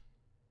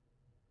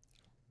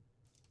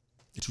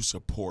that you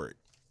support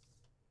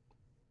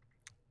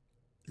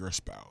your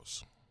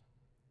spouse?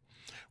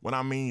 What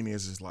I mean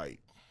is like,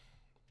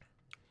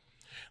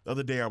 the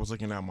other day I was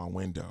looking out my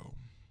window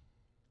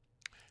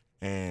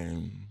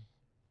and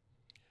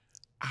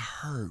I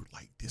heard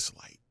like this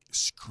like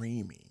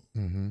screaming.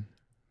 Mm-hmm.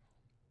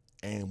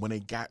 And when they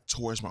got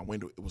towards my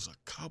window, it was a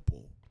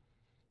couple.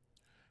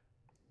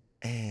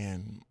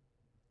 And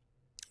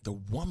the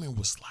woman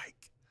was like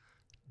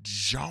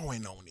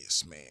jawing on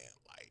this man.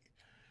 Like,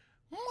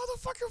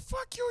 motherfucker,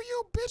 fuck you,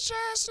 you bitch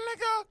ass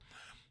nigga.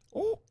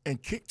 Ooh,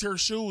 and kicked her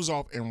shoes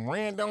off and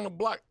ran down the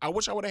block. I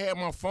wish I would have had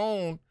my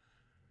phone.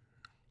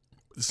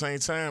 At the same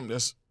time,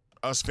 that's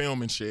us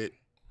filming shit.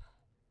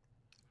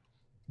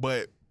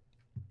 But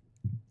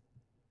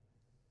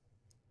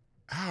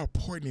how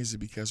important is it?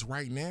 Because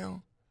right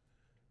now,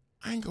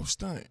 I ain't gonna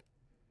stunt.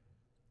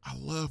 I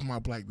love my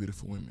black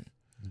beautiful women.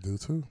 You do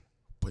too.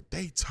 But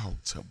they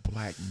talk to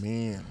black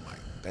men like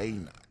they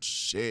not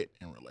shit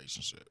in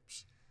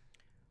relationships.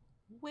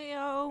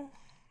 Well,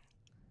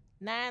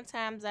 9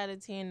 times out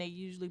of 10, they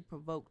usually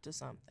provoke to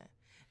something.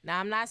 Now,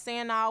 I'm not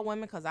saying all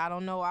women because I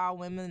don't know all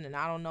women and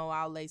I don't know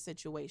all their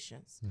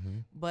situations. Mm-hmm.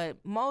 But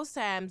most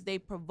times they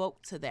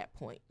provoke to that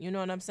point. You know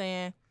what I'm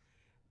saying?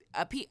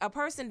 A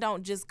person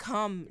don't just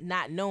come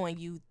not knowing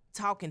you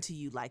talking to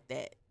you like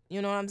that.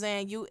 You know what I'm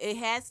saying? It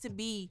has to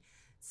be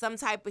some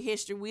type of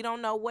history. We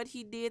don't know what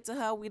he did to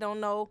her. We don't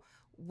know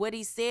what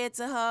he said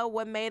to her,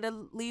 what made her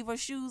leave her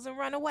shoes and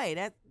run away.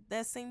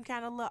 That seemed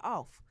kind of a little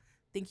off.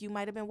 Think you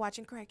might have been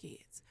watching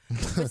crackheads.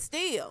 But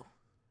still,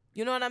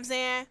 you know what I'm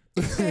saying?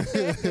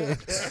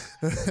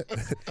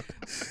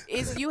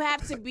 You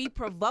have to be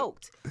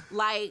provoked.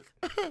 Like,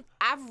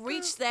 I've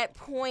reached that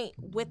point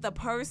with a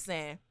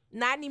person.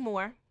 Not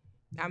anymore.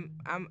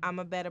 I'm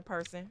a better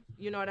person.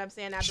 You know what I'm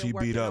saying? I've been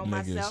working on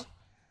myself.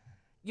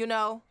 You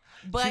know,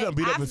 but she done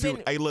beat up a I've few.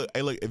 been. Hey, look.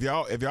 If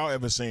y'all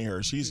ever seen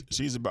her, she's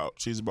about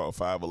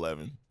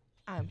 5'11".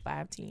 I'm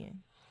 5'10".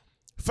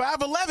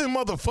 5'11",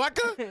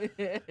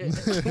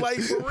 motherfucker. Like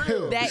for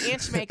real. That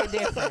inch make a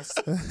difference.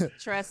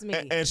 Trust me.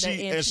 And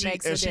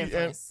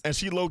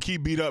she low key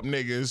beat up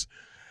niggas.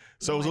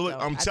 So look,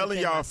 I'm telling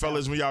y'all,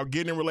 fellas, when y'all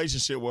get in a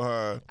relationship with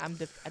her, I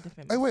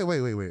defend Hey, myself.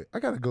 wait. I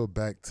gotta go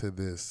back to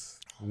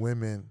this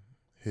women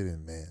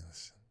hitting men.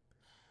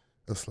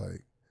 It's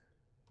like,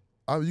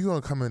 you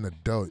gonna come in the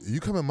dough.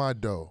 You come in my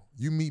dough.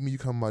 You meet me. You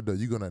come in my dough.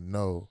 You gonna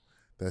know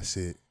that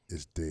shit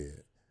is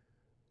dead.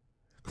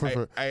 I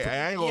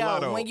ain't gonna lie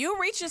though. When you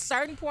reach a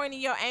certain point in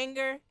your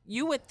anger,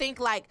 you would think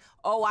like,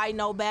 "Oh, I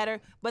know better,"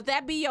 but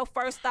that be your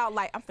first thought,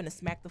 like, "I'm finna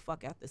smack the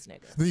fuck out this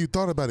nigga." Then you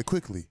thought about it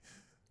quickly,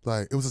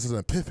 like it was just an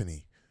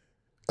epiphany.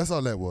 That's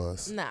all that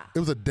was. Nah. It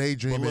was a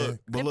daydreaming.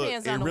 But look,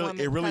 Depends on the woman,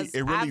 it really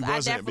because I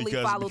wasn't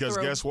definitely follow because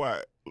through. guess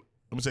what? Let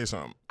me tell you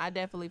something. I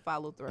definitely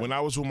follow through. When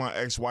I was with my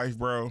ex-wife,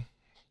 bro,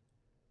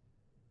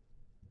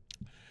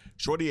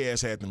 shorty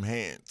ass had them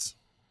hands.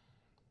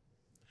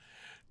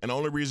 And the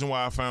only reason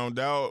why I found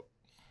out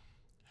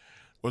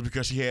was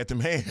because she had them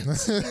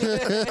hands.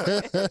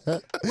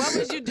 What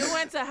was you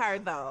doing to her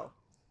though?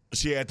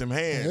 She had them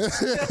hands.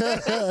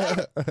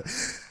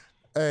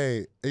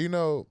 Hey, you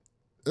know,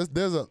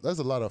 there's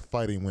a lot of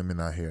fighting women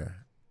out here,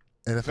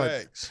 and if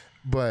Facts.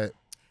 but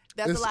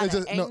There's a lot of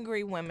just,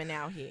 angry women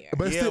out here.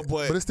 but it's Yeah, still,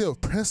 but- it's still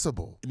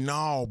principle.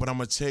 No, but I'm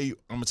gonna tell you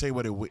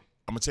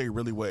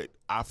really what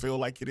I feel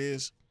like it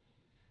is.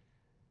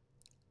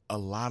 A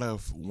lot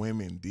of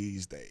women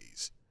these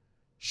days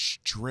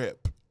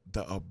strip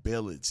the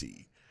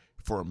ability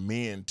for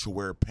men to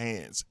wear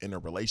pants in their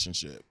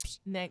relationships.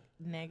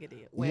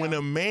 Negative. When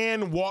a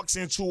man walks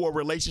into a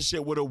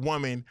relationship with a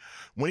woman,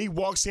 when he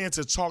walks in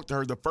to talk to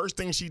her, the first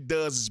thing she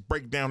does is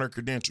break down her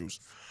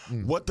credentials.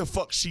 What the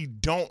fuck she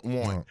don't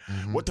want.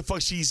 What the fuck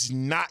she's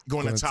not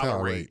going to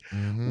tolerate.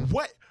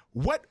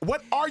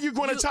 What are you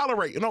going to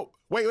tolerate? No,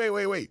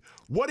 wait.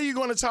 What are you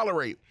going to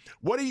tolerate?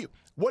 What are you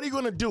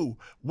going to do?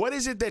 What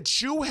is it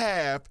that you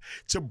have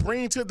to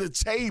bring to the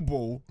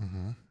table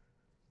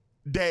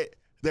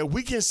that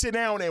we can sit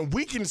down and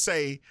we can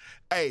say,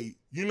 hey,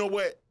 you know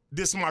what?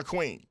 This is my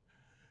queen.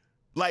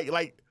 Like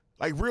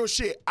real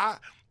shit. I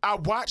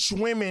watch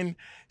women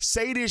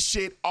say this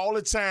shit all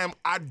the time.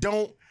 I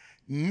don't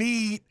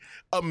need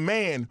a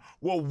man.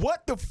 Well,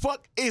 what the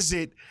fuck is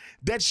it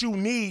that you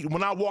need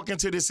when I walk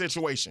into this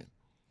situation?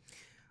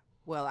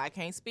 Well, I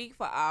can't speak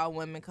for all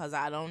women because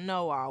I don't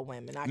know all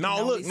women. I can No,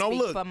 only look,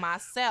 speak for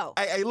myself.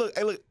 Hey, look.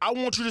 I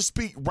want you to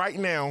speak right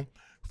now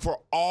for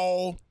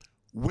all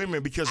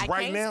women because I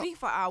right can't now speak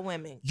for all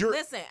women. you're-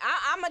 Listen,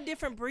 I'm a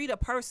different breed of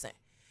person.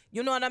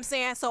 You know what I'm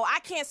saying? So I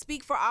can't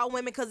speak for all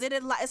women because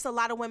it's a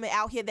lot of women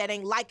out here that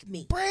ain't like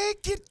me,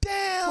 break it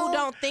down. who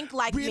don't think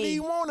like really me.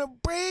 want to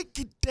break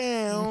it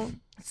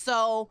down.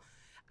 So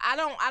I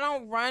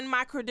don't run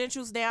my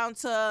credentials down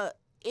to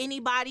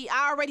anybody.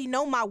 I already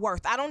know my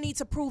worth. I don't need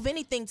to prove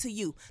anything to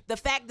you.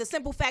 The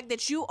simple fact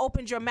that you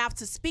opened your mouth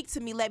to speak to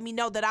me let me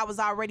know that I was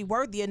already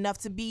worthy enough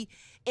to be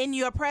in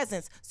your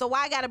presence. So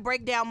why I got to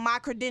break down my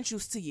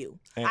credentials to you?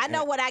 I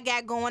know what I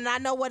got going. I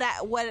know what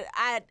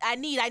I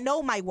need. I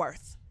know my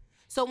worth.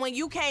 So when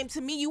you came to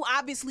me, you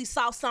obviously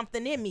saw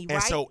something in me,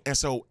 right? And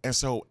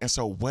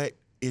so what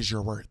is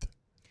your worth?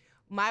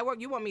 My work.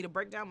 You want me to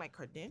break down my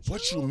credentials?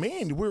 What you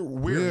mean?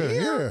 We're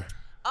here.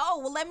 Oh,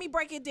 well, let me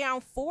break it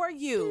down for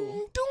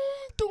you.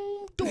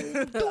 doom, doom,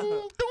 doom,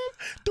 doom,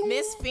 doom.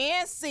 Miss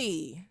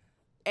Fancy,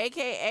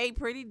 aka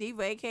Pretty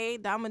Diva, aka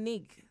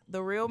Dominique,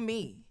 the real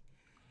me,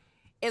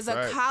 is a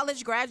Right.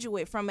 college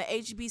graduate from a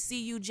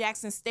HBCU,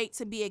 Jackson State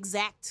to be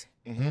exact.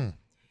 Mm-hmm.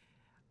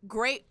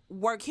 Great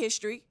work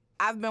history.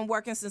 I've been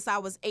working since I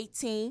was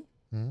 18.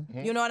 Mm-hmm.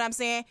 You know what I'm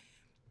saying?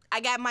 I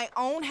got my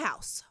own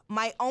house,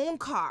 my own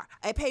car.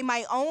 I pay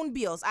my own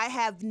bills. I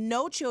have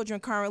no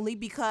children currently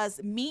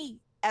because me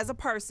as a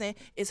person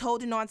is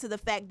holding on to the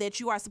fact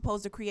that you are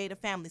supposed to create a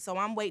family. So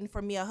I'm waiting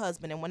for me a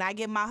husband. And when I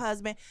get my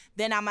husband,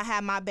 then I'm going to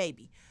have my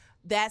baby.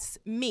 That's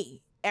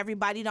me.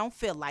 Everybody don't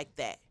feel like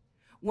that.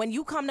 When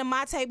you come to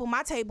my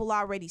table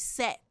already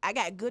set. I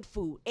got good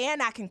food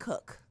and I can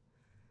cook.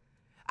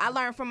 I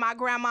learned from my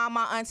grandma,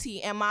 my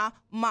auntie, and my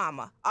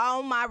mama.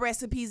 All my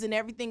recipes and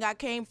everything I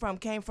came from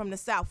the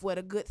South where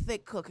the good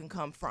thick cooking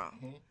come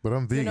from. But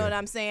I'm vegan. You know what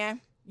I'm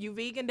saying? You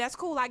vegan? That's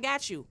cool. I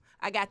got you.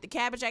 I got the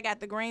cabbage. I got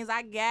the greens.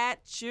 I got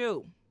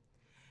you.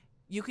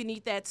 You can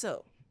eat that too.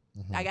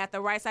 I got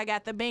the rice. I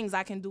got the beans.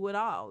 I can do it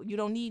all. You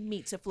don't need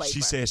meat to flavor. She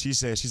said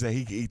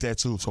he can eat that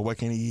too. So what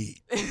can he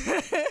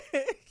eat?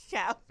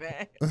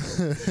 Calvin.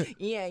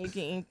 Yeah, you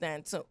can eat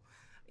that too.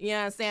 You know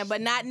what I'm saying?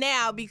 But not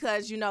now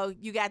because, you know,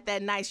 you got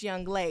that nice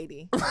young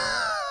lady.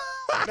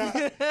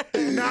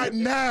 Not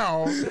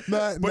now,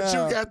 Not but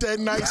now. you got that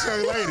nice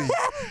young lady.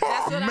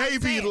 That's what I'm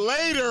Maybe saying.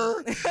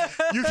 later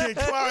you can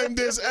climb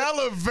this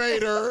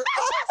elevator.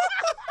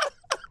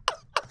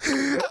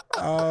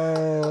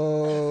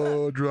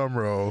 Oh, drum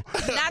roll.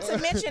 Not to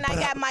mention, I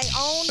got my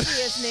own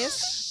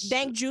business.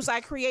 Dank Juice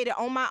I created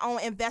on my own,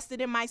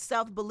 invested in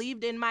myself,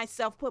 believed in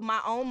myself, put my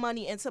own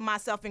money into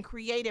myself, and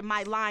created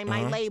my line,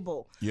 my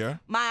label. Yeah.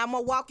 I'm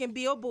a walking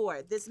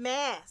billboard. This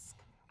mask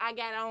I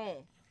got on.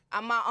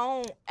 I'm my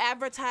own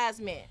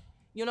advertisement.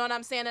 You know what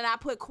I'm saying? And I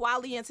put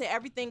quality into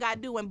everything I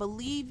do. And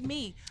believe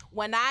me,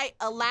 when I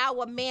allow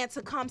a man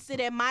to come sit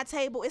at my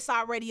table, it's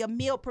already a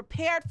meal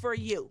prepared for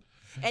you.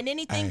 And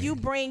anything you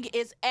bring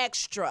is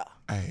extra.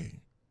 Hey,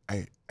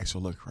 so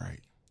look, right?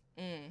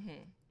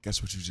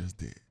 Guess what you just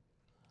did?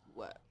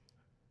 What?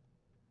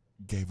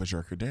 Gave us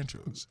your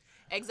credentials.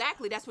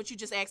 Exactly. That's what you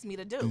just asked me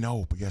to do.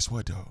 No, but guess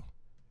what though?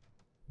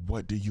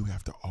 What do you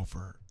have to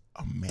offer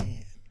a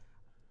man?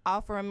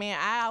 Offer a man.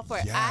 I have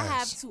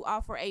Yes. to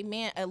offer a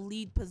man a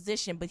lead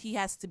position, but he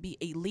has to be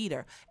a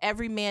leader.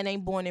 Every man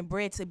ain't born and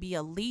bred to be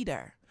a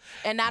leader.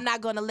 And I'm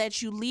not going to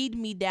let you lead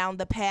me down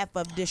the path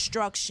of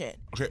destruction.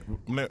 Okay,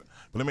 let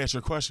me ask you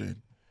a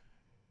question.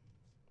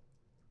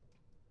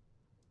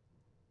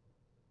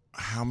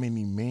 How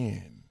many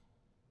men?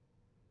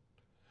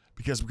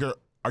 Because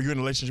are you in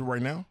a relationship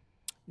right now?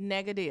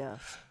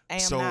 Negative. I am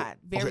So, not.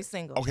 Very okay,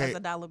 single. okay. As a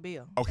dollar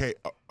bill. Okay,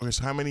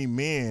 so how many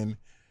men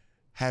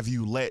have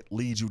you let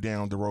lead you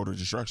down the road of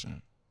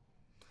destruction?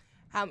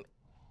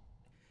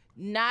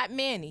 Not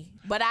many,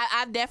 but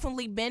I've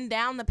definitely been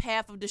down the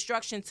path of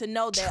destruction to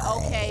know that,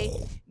 okay,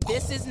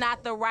 this is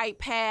not the right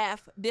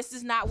path. This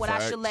is not what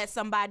I should let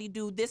somebody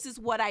do. This is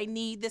what I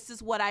need. This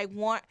is what I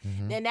want.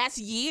 And that's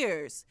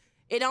years.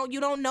 You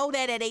don't know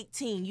that at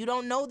 18. You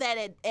don't know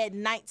that at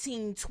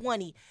 19,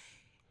 20.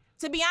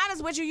 To be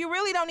honest with you, you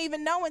really don't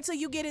even know until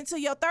you get into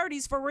your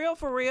 30s, for real,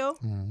 for real.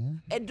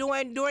 And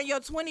during your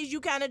 20s, you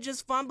kind of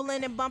just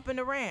fumbling and bumping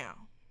around.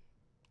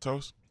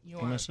 Toast? You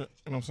You know what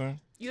I'm saying?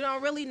 You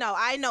don't really know.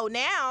 I know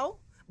now,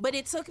 but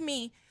it took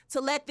me to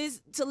let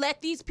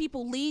these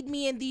people lead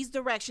me in these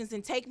directions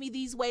and take me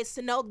these ways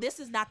to know this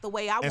is not the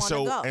way I want to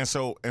go.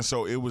 And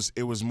so it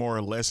was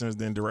more lessons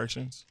than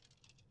directions.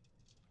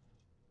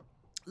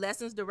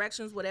 Lessons,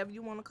 directions, whatever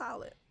you want to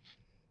call it.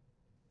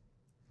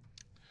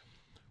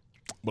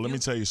 But let me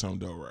tell you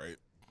something though, right?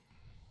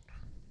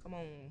 Come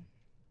on.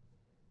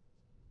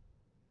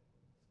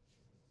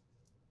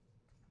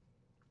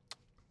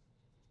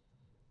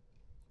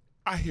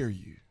 I hear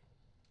you.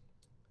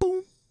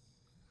 Boom.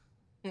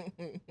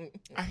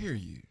 I hear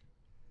you.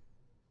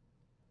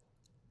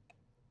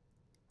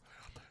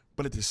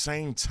 But at the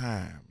same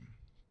time,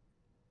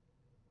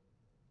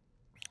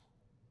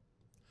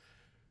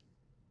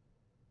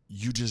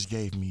 you just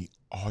gave me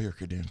all your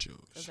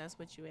credentials. 'Cause that's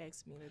what you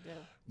asked me to do.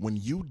 When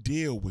you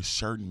deal with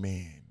certain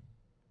men,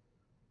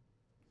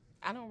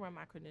 I don't run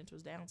my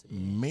credentials down to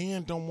men.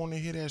 men don't want to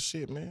hear that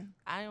shit, man.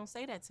 I don't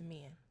say that to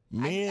men.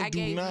 Men I do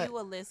gave not. you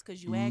a list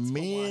because you asked for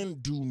one. Men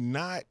do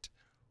not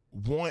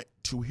want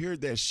to hear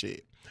that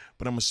shit.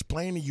 But I'm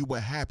explaining to you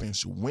what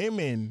happens.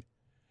 Women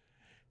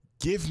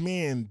give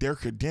men their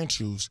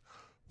credentials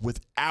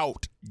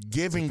without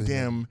giving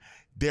them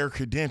their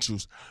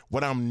credentials.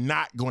 What I'm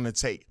not going to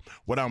take,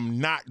 what I'm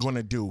not going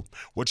to do,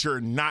 what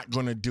you're not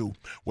going to do,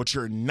 what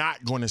you're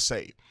not going to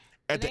say.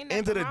 At the Ain't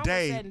end of nothing the wrong with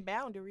day, setting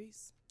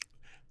boundaries.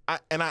 I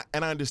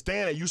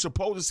understand that you're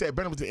supposed to set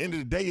boundaries. But at the end of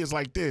the day, it's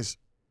like this.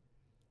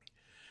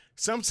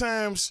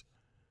 Sometimes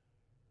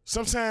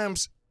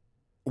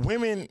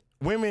women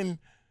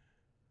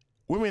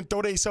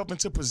throw themselves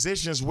into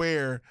positions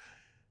where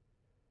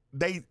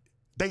they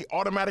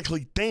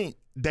automatically think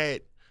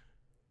that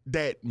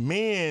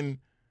men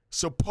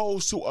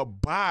supposed to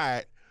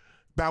abide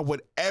by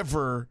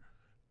whatever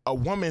a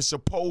woman's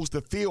supposed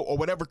to feel or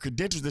whatever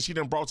credentials that she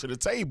done brought to the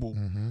table.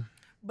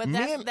 But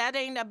that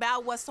ain't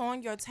about what's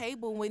on your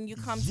table when you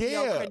come to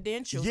your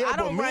credentials. Yeah, I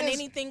don't but run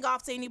anything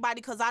off to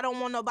anybody because I don't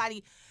want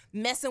nobody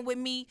messing with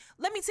me.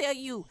 Let me tell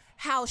you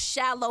how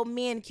shallow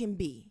men can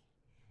be.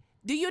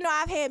 Do you know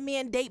I've had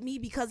men date me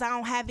because I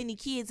don't have any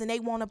kids and they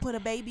want to put a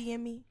baby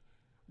in me?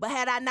 But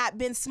had I not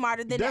been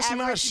smarter than That's the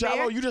average not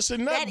shallow. man, You just a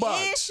nut box.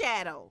 That is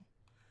shadow.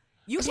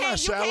 You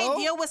That's can't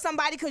deal with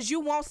somebody because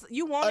you want to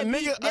be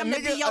them to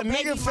be your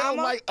baby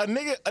mama. A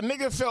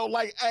nigga felt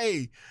like,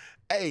 hey,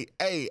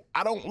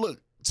 I don't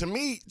look. To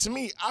me,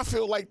 I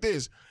feel like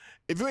this.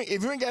 If you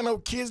ain't got no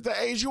kids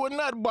that age, you a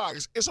nut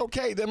box. It's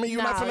okay. That mean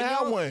you're not finna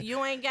have one.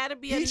 You ain't gotta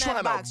be a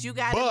nut box. You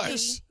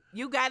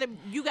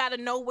gotta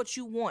know what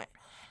you want.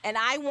 And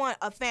I want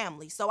a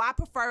family, so I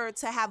prefer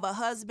to have a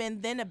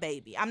husband than a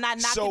baby. I'm not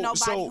knocking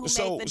nobody who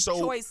made the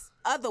choice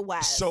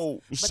otherwise. But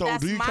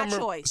that's my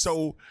choice.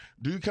 So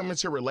do you come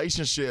into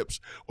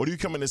relationships or do you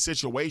come into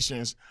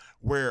situations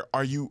where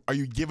are you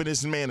giving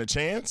this man a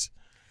chance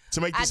to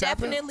make this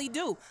happen? I definitely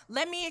do.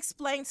 Let me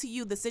explain to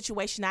you the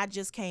situation I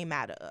just came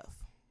out of.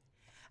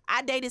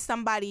 I dated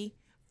somebody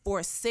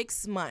for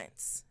 6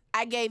 months.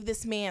 I gave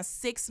this man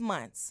 6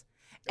 months.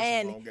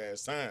 That's a long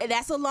ass time.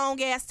 That's a long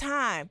ass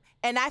time.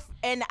 And I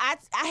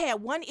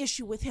had one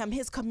issue with him,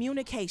 his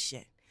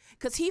communication.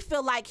 Because he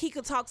feel like he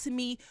could talk to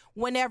me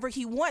whenever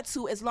he wants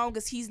to as long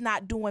as he's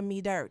not doing me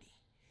dirty.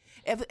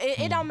 If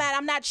it don't matter,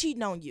 I'm not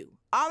cheating on you.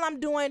 All I'm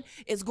doing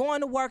is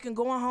going to work and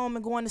going home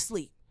and going to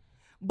sleep.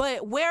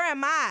 But where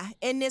am I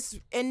in this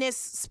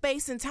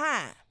space and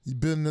time? You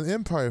building an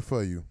empire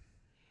for you.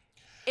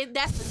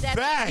 That's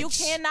you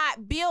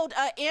cannot build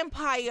an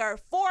empire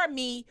for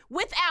me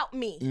without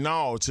me.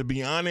 No, to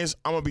be honest,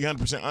 I'm gonna be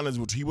 100% honest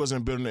with you. He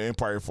wasn't building an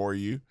empire for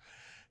you.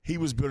 He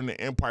was building an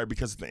empire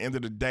because at the end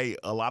of the day,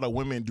 a lot of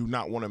women do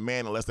not want a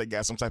man unless they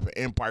got some type of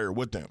empire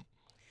with them.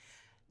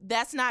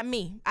 That's not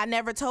me. I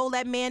never told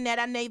that man that.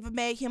 I never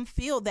made him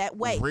feel that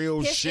way.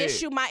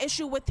 My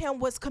issue with him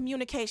was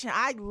communication.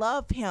 I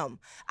love him.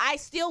 I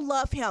still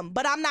love him,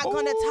 but I'm not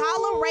going to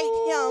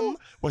tolerate him.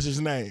 What's his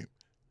name?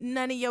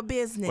 None of your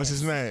business. What's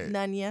his name?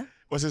 Nunya.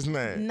 What's his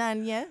name?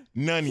 Nunya.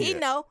 Nunya. He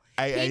know.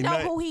 He know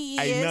who he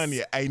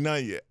is. Hey,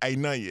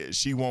 Nunya.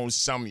 She wants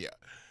some ya.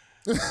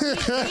 He know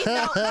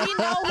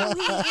who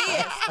he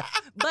is.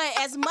 But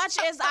as much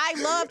as I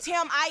loved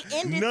him, I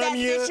ended that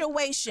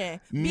situation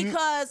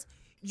because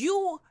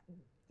you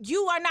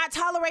are not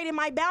tolerating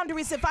my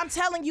boundaries. If I'm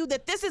telling you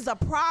that this is a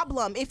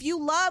problem, if you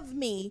love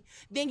me,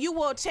 then you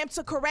will attempt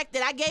to correct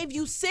it. I gave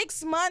you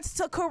 6 months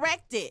to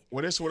correct it.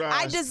 Well, this what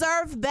I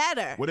deserve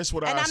better. Well, this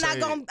what and I I'm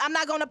say. I'm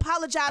not gonna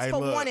apologize for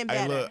wanting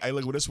better. Look.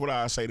 Well, this what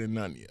I say to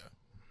Nunya.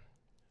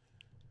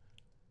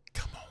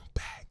 Come on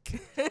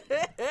back.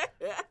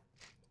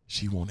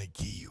 She wanna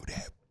give you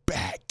that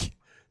back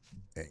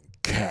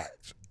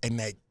and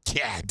that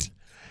cat.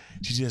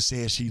 She just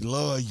said she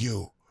love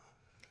you.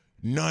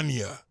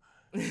 Nunya.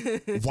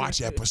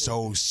 Watch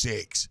episode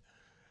 6.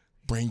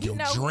 Bring your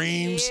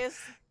dreams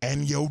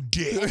and your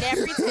dick. And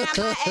every time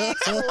I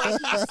ask for it,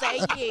 he say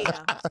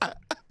yeah.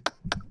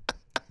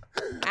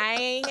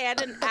 I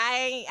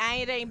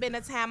ain't been a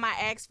time I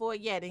asked for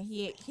it yet, and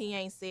he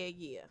ain't said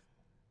yeah.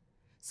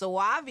 So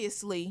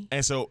obviously,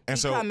 he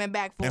coming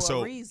back for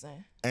a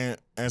reason. And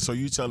so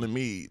you telling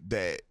me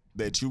that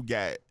you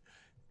got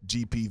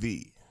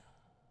GPV?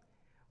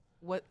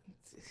 What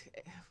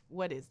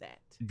is that?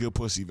 Good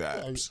pussy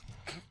vibes.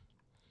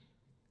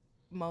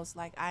 Most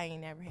like I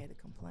ain't never had a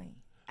complaint,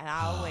 and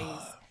I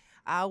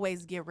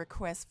always get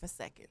requests for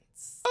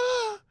seconds.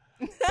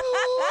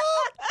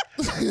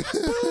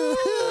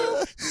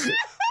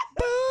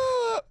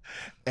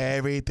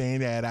 Everything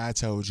that I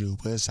told you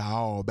was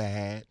all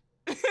bad.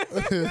 Hey,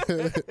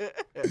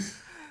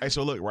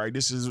 so look, right?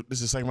 This is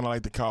a segment I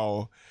like to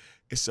call.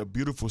 It's a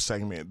beautiful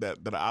segment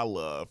that I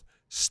love.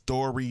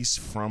 Stories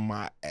from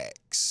my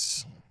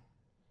ex.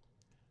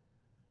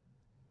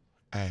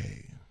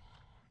 Hey.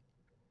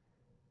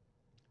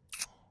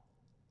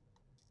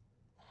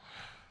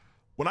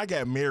 When I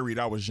got married,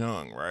 I was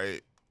young,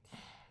 right?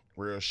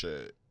 Real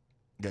shit.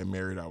 Got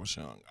married, I was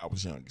young. I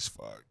was young as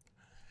fuck.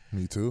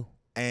 Me too.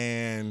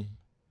 And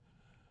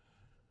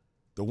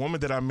the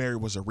woman that I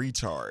married was a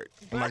retard.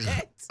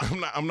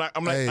 I'm not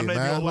even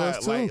gonna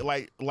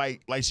lie.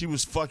 Like she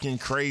was fucking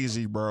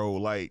crazy, bro.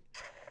 Like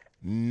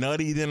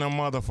nutty than a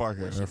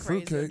motherfucker.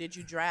 Crazy, did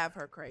you drive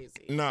her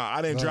crazy? No,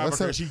 I didn't drive her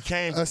crazy. She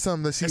came. That's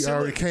something that she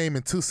already came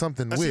into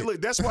something with. See,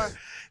 look, that's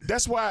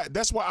why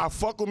I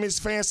fuck with Miss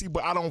Fancy,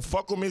 but I don't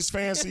fuck with Miss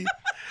Fancy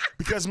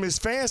because Miss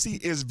Fancy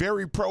is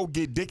very pro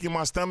get dick in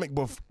my stomach,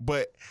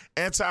 but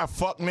anti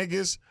fuck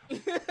niggas.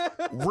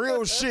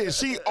 Real shit.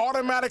 She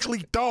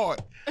automatically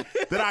thought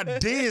that I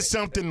did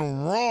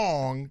something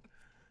wrong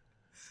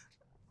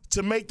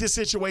to make this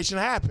situation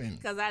happen.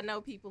 Because I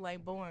know people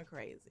ain't born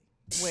crazy.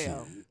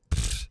 Well,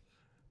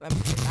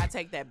 I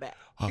take that back.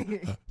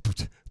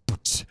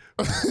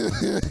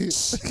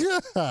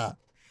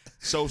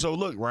 So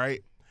look,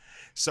 right?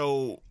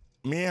 So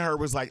me and her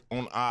was like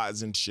on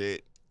odds and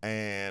shit,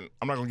 and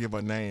I'm not gonna give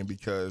her name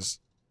because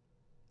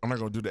I'm not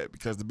gonna do that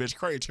because the bitch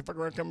crazy. She fuck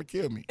around, come and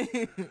kill me.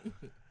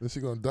 Then she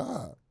gonna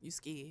die. You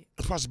scared?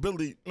 It's a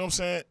possibility. You know what I'm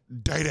saying?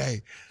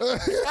 Day.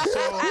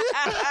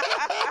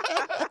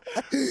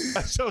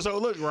 So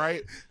look,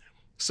 right?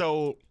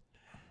 So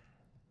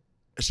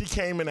she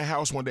came in the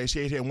house one day.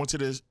 She had went to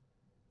this,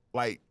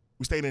 like,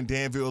 we stayed in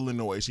Danville,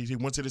 Illinois. She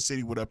went to the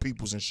city with her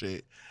peoples and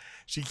shit.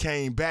 She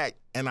came back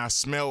and I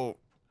smelled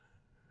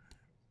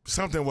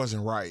something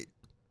wasn't right.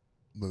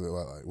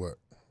 Like what?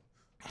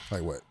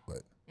 Like what?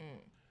 What?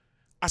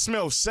 I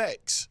smelled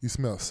sex. You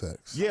smell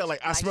sex. Yeah,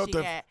 like I smelled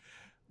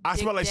I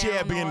smelled like she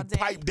had been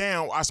piped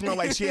down. I smelled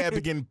like she had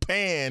been getting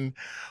panned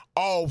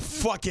all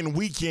fucking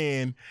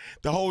weekend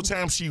the whole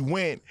time she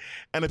went.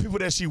 And the people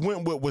that she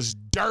went with was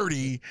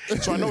dirty.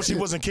 So I know she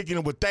wasn't kicking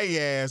it with they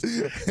ass.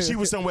 She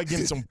was somewhere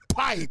getting some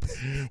pipe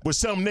with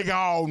some nigga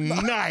all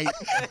night.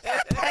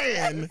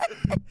 Pan,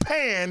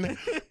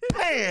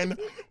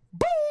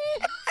 boom.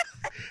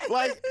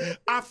 Like,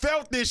 I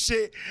felt this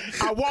shit.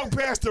 I walked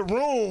past the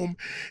room.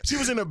 She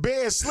was in the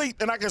bed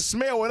asleep, and I could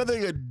smell another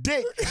nigga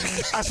dick.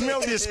 I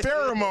smelled his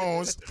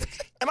pheromones,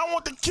 and I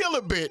want to kill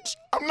a bitch.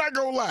 I'm not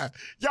gonna lie.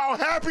 Y'all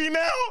happy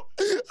now?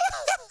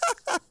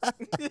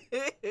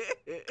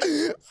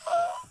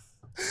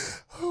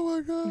 Oh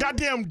my God.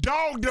 Goddamn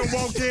dog done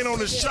walked in on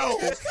the show.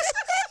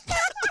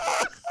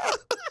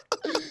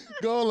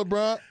 Go on,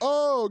 LeBron.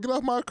 Oh, get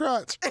off my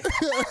crotch.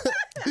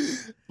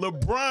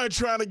 LeBron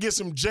trying to get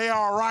some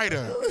J.R.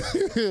 Ryder.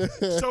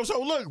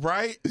 So look,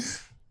 right?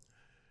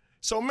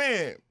 So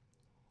man,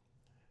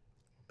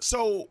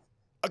 so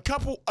a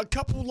couple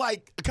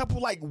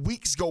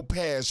weeks go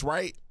past,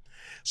 right?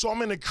 So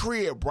I'm in the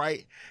crib,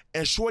 right?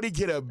 And Shorty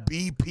get a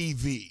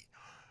BPV,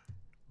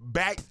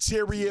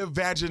 bacteria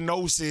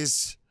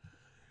vaginosis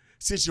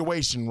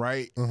situation,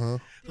 right? Uh-huh.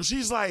 So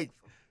she's like,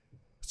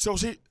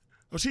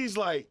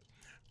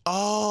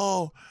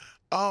 oh,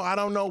 I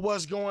don't know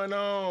what's going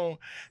on,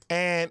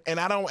 and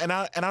I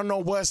don't know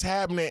what's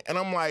happening, and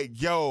I'm like,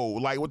 yo,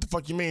 like, what the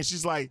fuck you mean?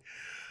 She's like,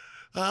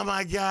 oh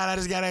my God, I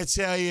just gotta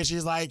tell you.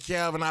 She's like,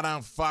 Kelvin, I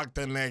done fucked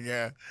a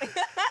nigga.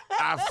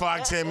 I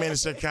fucked him in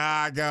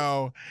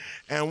Chicago,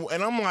 and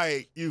I'm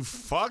like, you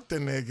fucked a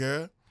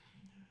nigga?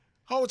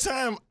 Whole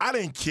time I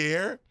didn't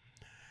care,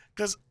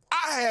 cause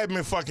I had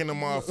been fucking the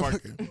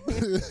motherfucker,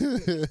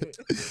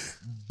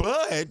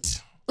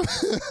 but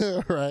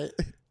Right.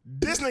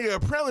 this nigga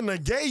apparently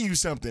done gave you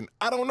something.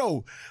 I don't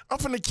know. I'm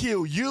finna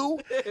kill you,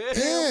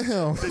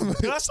 Damn. the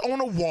dust on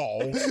the wall,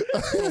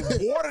 the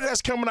water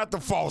that's coming out the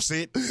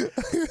faucet,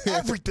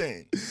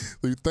 everything.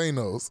 You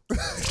Thanos.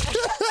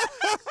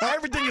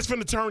 Everything is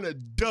finna turn to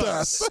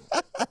dust.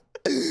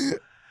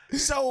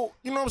 So,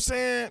 you know what I'm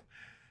saying?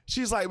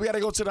 She's like, we gotta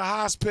go to the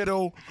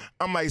hospital.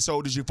 I'm like,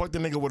 so did you fuck the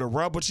nigga with a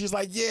rubber? She's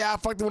like, yeah, I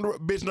fucked him with a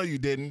rubber. Bitch, no, you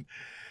didn't.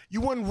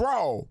 You wasn't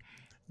raw.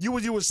 You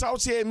was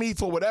salty at me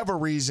for whatever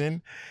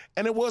reason,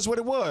 and it was what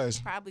it was.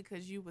 Probably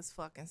because you was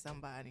fucking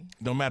somebody.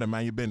 Don't matter,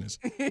 mind your business.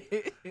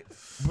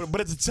 but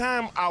at the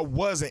time, I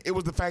wasn't. It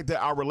was the fact that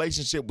our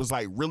relationship was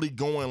like really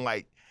going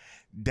like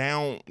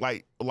down,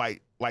 like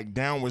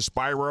downward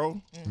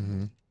spiral.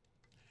 Mm-hmm.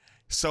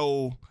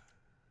 So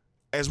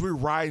as we're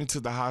riding to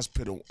the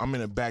hospital, I'm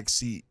in the back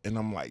seat, and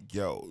I'm like,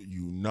 yo,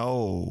 you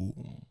know,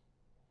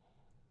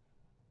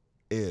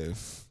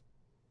 if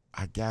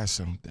I got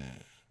something,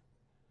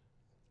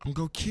 I'm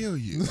gonna kill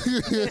you.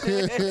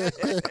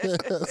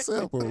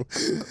 Simple.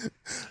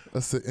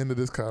 That's the end of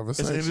this conversation.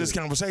 It's the end of this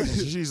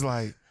conversation. She's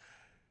like,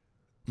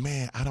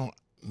 man, I don't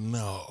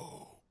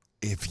know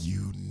if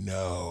you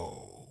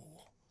know.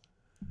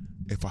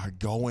 If I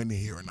go in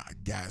here and I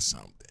got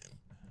something,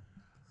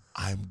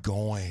 I'm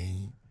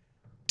going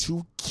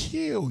to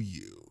kill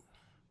you.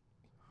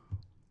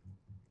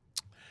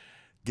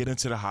 Get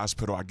into the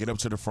hospital. I get up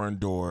to the front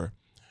door.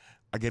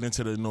 I get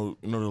into the the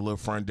little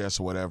front desk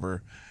or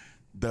whatever.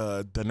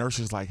 The nurse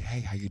is like,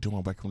 hey, how you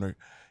doing? Welcome to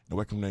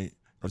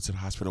the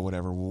hospital,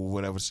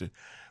 whatever shit.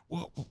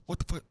 Well, what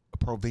the fuck?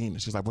 Provena.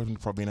 She's like, welcome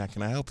to Provena. How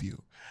can I help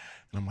you?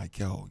 And I'm like,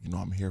 yo,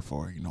 I'm here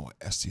for,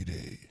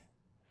 STD.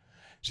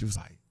 She was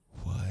like,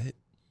 what?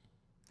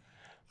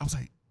 I was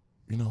like,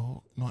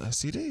 no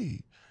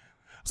STD.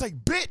 I was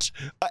like, bitch,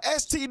 a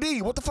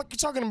STD. What the fuck you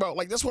talking about?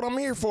 Like, that's what I'm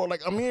here for.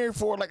 Like, I'm here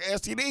for like a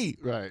STD.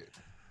 Right.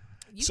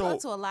 You go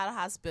to a lot of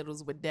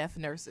hospitals with deaf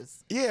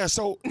nurses. Yeah,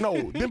 so no,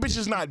 them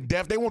bitches not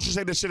deaf. They want you to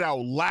say this shit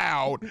out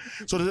loud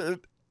so that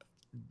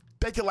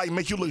they can like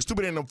make you look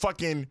stupid in the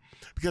fucking,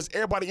 because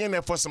everybody in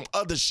there for some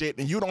other shit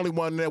and you the only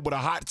one there with a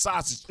hot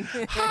sausage.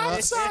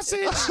 Hot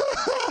sausage.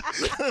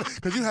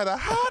 Because you had a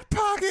hot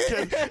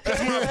pocket. Because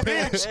my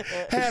bitch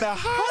had a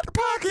hot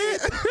pocket.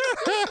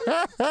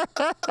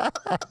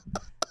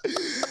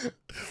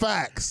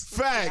 Facts.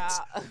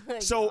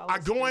 So I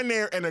go in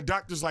there and the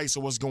doctor's like, so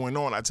what's going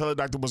on? I tell the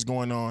doctor what's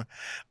going on.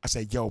 I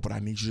say, yo, but I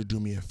need you to do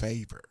me a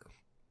favor.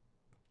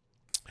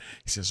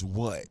 He says,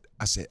 what?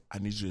 I said, I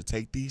need you to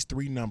take these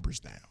 3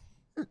 numbers down.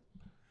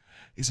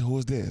 He said, who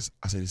is this?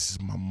 I said, this is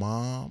my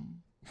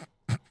mom,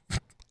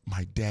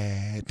 my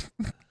dad,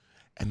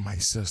 and my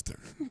sister.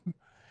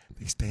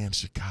 They stay in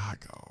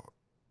Chicago.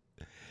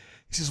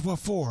 He says, what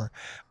for?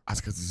 I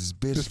said, because this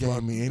bitch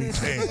gave me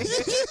anything.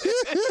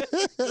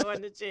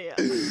 Going to jail.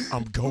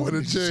 I'm going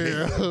to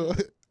jail.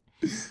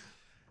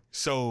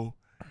 So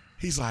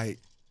he's like,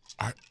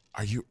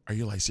 are you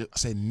like, I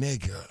said,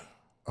 nigga,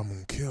 I'm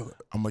gonna kill it.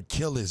 I'm gonna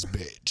kill this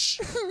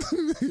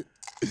bitch.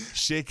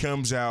 Shit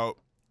comes out,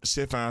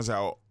 shit finds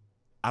out,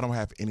 I don't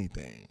have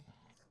anything.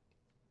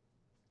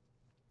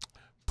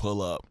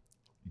 Pull up,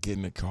 get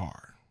in the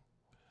car.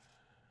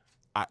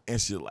 I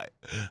instantly like,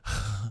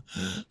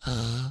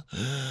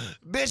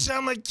 bitch,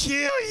 I'ma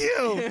kill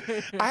you.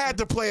 I had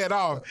to play it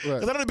off. Right.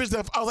 Cause I know the bitch,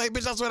 I was like,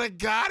 bitch, I swear to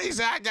God, he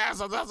said, I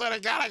swear to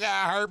God, I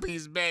got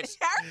herpes, bitch.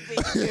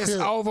 Herpes. It's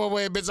over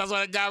with, bitch. I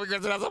swear to God,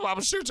 because I'm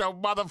gonna shoot your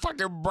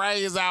motherfucking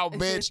brains out,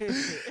 bitch.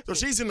 So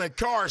she's in the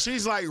car.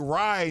 She's like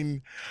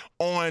riding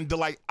on the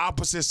like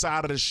opposite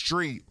side of the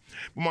street.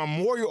 My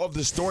moral of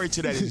the story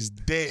to that is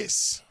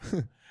this.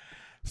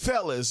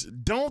 Fellas,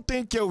 don't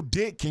think your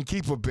dick can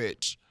keep a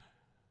bitch.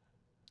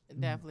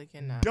 Definitely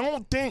cannot.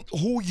 Don't think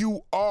who you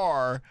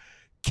are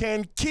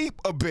can keep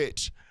a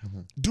bitch.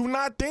 Do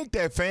not think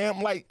that,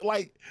 fam. Like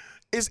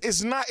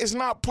it's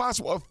not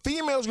possible. A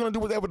female's gonna do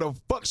whatever the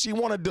fuck she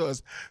wanna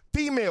does.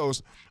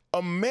 Females,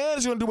 a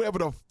man's gonna do whatever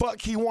the fuck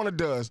he wanna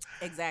does.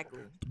 Exactly.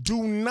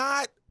 Do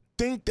not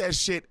think that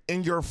shit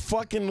in your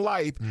fucking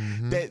life.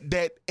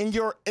 That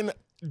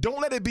don't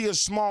let it be a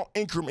small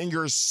increment in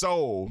your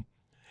soul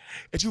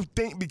that you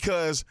think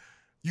because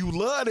you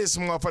love this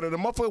motherfucker, the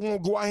motherfucker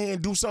won't go out here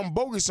and do something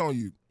bogus on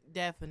you.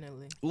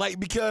 Definitely. Like,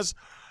 because,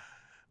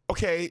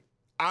 okay,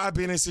 I've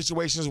been in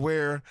situations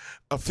where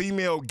a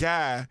female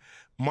guy,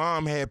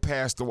 mom had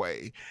passed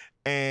away,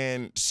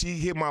 and she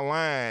hit my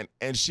line,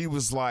 and she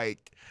was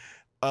like,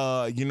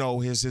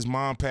 his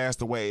mom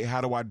passed away.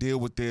 How do I deal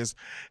with this?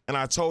 And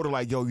I told her,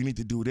 like, yo, you need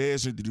to do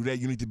this, you need to do that.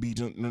 You need to be,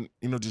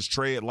 just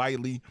tread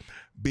lightly,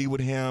 be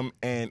with him,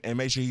 and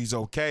make sure he's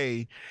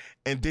okay.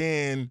 And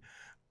then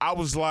I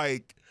was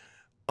like,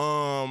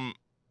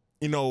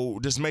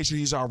 just make sure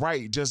he's all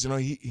right. Just,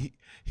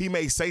 he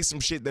may say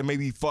some shit that may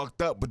be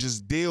fucked up, but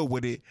just deal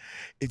with it.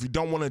 If you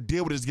don't want to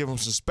deal with it, just give him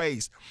some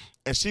space.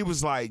 And she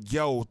was like,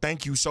 yo,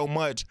 thank you so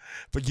much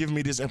for giving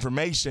me this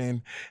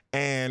information.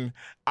 And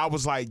I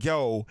was like,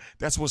 yo,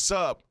 that's what's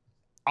up.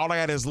 All I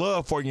got is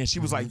love for you. And she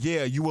was like,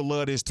 yeah, you will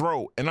love this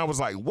throat. And I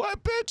was like,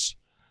 what, bitch?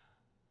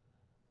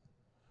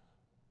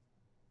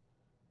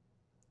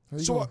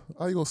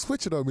 How you gonna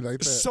switch it on me like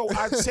that? So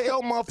I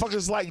tell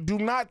motherfuckers, like, do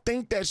not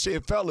think that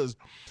shit, fellas.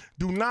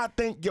 Do not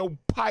think your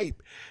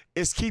pipe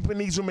is keeping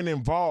these women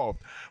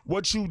involved.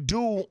 What you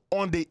do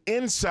on the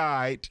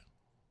inside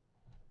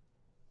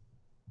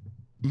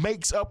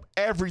makes up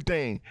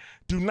everything.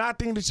 Do not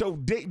think that your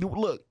dick,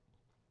 look.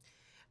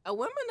 A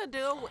woman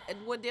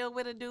would deal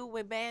with a dude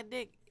with bad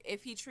dick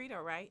if he treat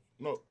her right.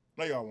 No,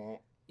 y'all won't.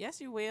 Yes,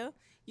 you will.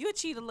 You would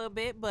cheat a little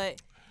bit, but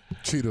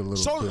cheat a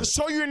little bit.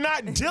 So you're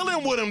not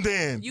dealing with him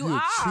then. you cheat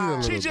a are.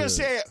 little She just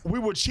bit. said we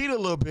would cheat a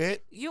little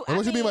bit.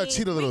 What you mean by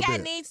cheat a little we got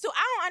bit? needs to.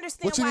 I don't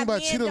understand What you why mean by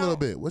men cheat a little don't-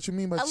 bit? What you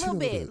mean by cheat a little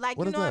bit? Like,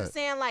 What you is know what I'm that?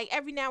 saying? Like,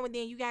 every now and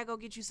then you gotta go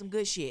get you some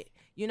good shit.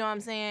 You know what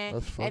I'm saying?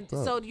 That's fucked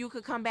up. So you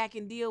could come back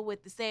and deal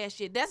with the sad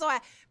shit. That's why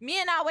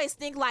men always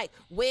think like,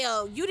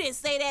 well, you didn't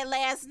say that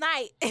last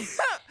night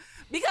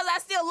because I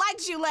still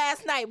liked you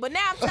last night, but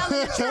now I'm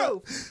telling the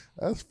truth.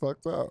 That's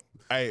fucked up.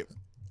 Hey,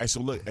 so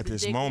look at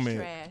this Dick moment.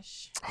 was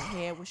trash. The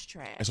hair was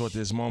trash. And so at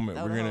this moment,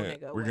 Throw the whole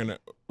nigga away.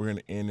 we're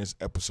gonna end this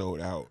episode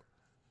out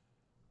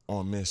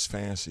on Miss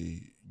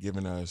Fancy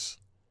giving us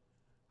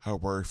her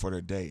word for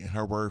the day, and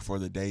her word for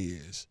the day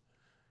is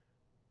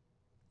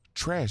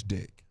trash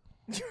dick.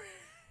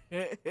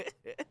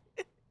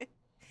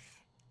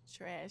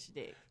 Trash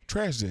dick.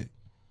 Trash dick.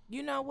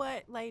 You know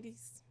what,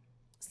 ladies?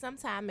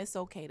 Sometimes it's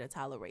okay to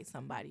tolerate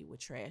somebody with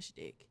trash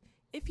dick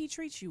if he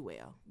treats you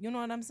well. You know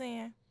what I'm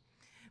saying?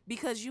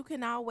 Because you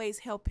can always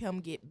help him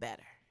get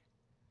better.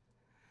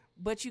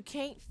 But you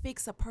can't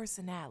fix a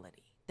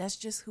personality. That's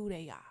just who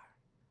they are.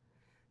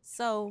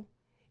 So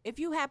if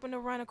you happen to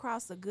run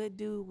across a good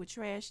dude with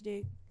trash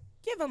dick,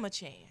 give him a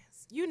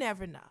chance. You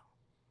never know.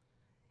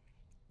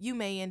 You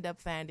may end up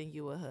finding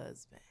you a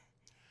husband.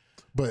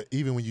 But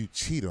even when you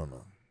cheat on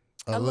them,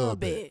 a little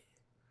bit.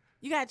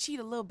 You gotta cheat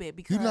a little bit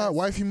because you're not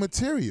wifey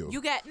material.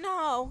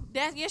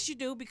 Yes, you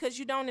do, because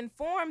you don't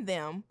inform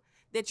them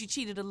that you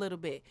cheated a little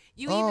bit.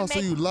 You so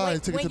you lied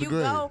and took it to the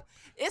grave.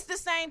 It's the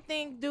same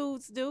thing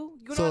dudes do.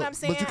 You know So, what I'm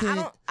saying? but you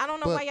can't- I don't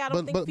know why y'all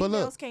don't think but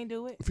females look, can't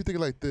do it. If you think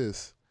it like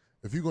this,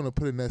 if you're gonna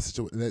put it in that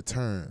situation, in that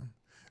term,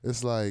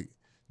 it's like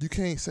you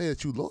can't say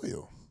that you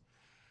loyal.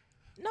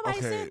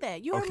 Nobody said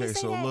that. You heard me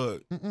say that.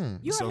 Look.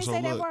 You heard me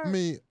say that word. I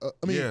mean,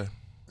 Yeah.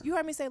 You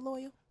heard me say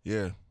loyal.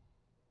 Yeah.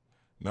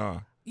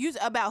 Nah. You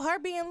about her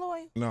being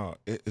loyal. No,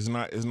 it's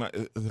not the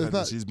fact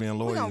that she's being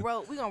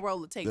loyal. We gonna roll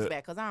the tapes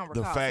back because I don't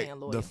recall saying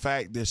loyal. The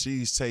fact that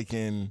she's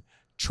taking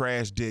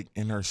trash dick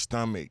in her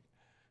stomach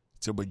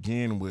to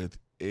begin with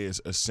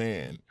is a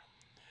sin.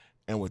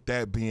 And with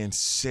that being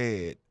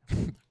said,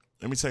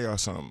 let me tell y'all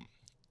something.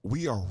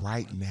 We are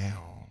right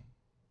now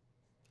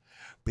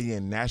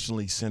being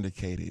nationally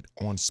syndicated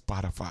on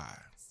Spotify.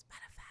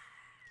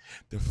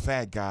 The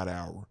Fat God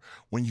Hour.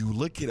 When you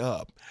look it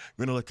up,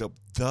 you're gonna look up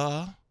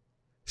the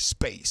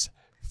space,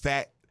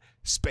 fat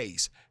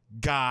space,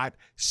 God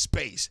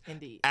space,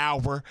 Indeed.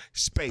 hour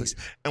space.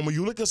 And when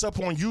you look us up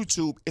on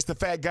YouTube, it's the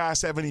Fat God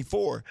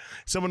 74.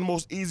 Some of the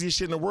most easiest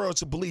shit in the world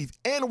to believe.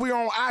 And we're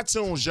on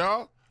iTunes,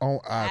 y'all. On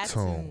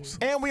iTunes.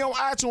 And we on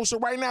iTunes. So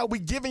right now we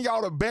giving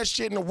y'all the best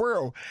shit in the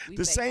world.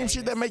 The same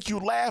shit that make you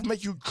laugh,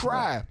 make you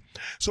cry.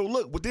 So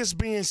look, with this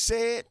being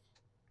said,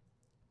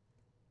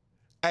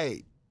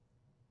 hey,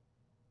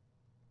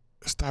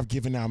 stop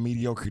giving out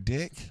mediocre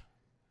dick.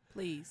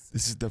 Please.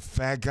 This is the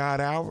Fat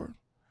God Hour.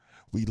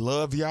 We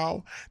love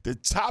y'all. The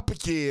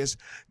topic is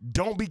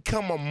don't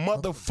become a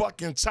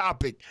motherfucking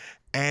topic.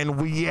 And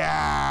we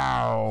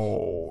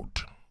out.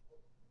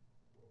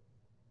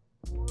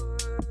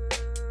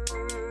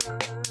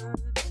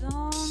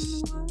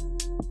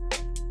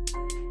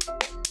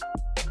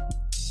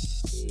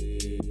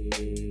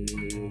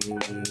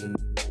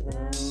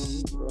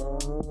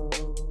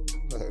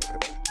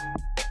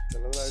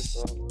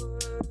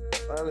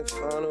 Finally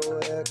found a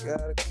way, I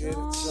gotta get it,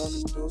 chunk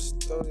of deuce,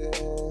 throw your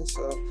hands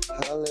up.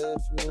 Holla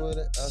if you with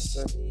it, I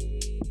said.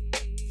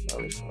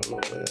 Finally found a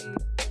way, I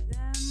gotta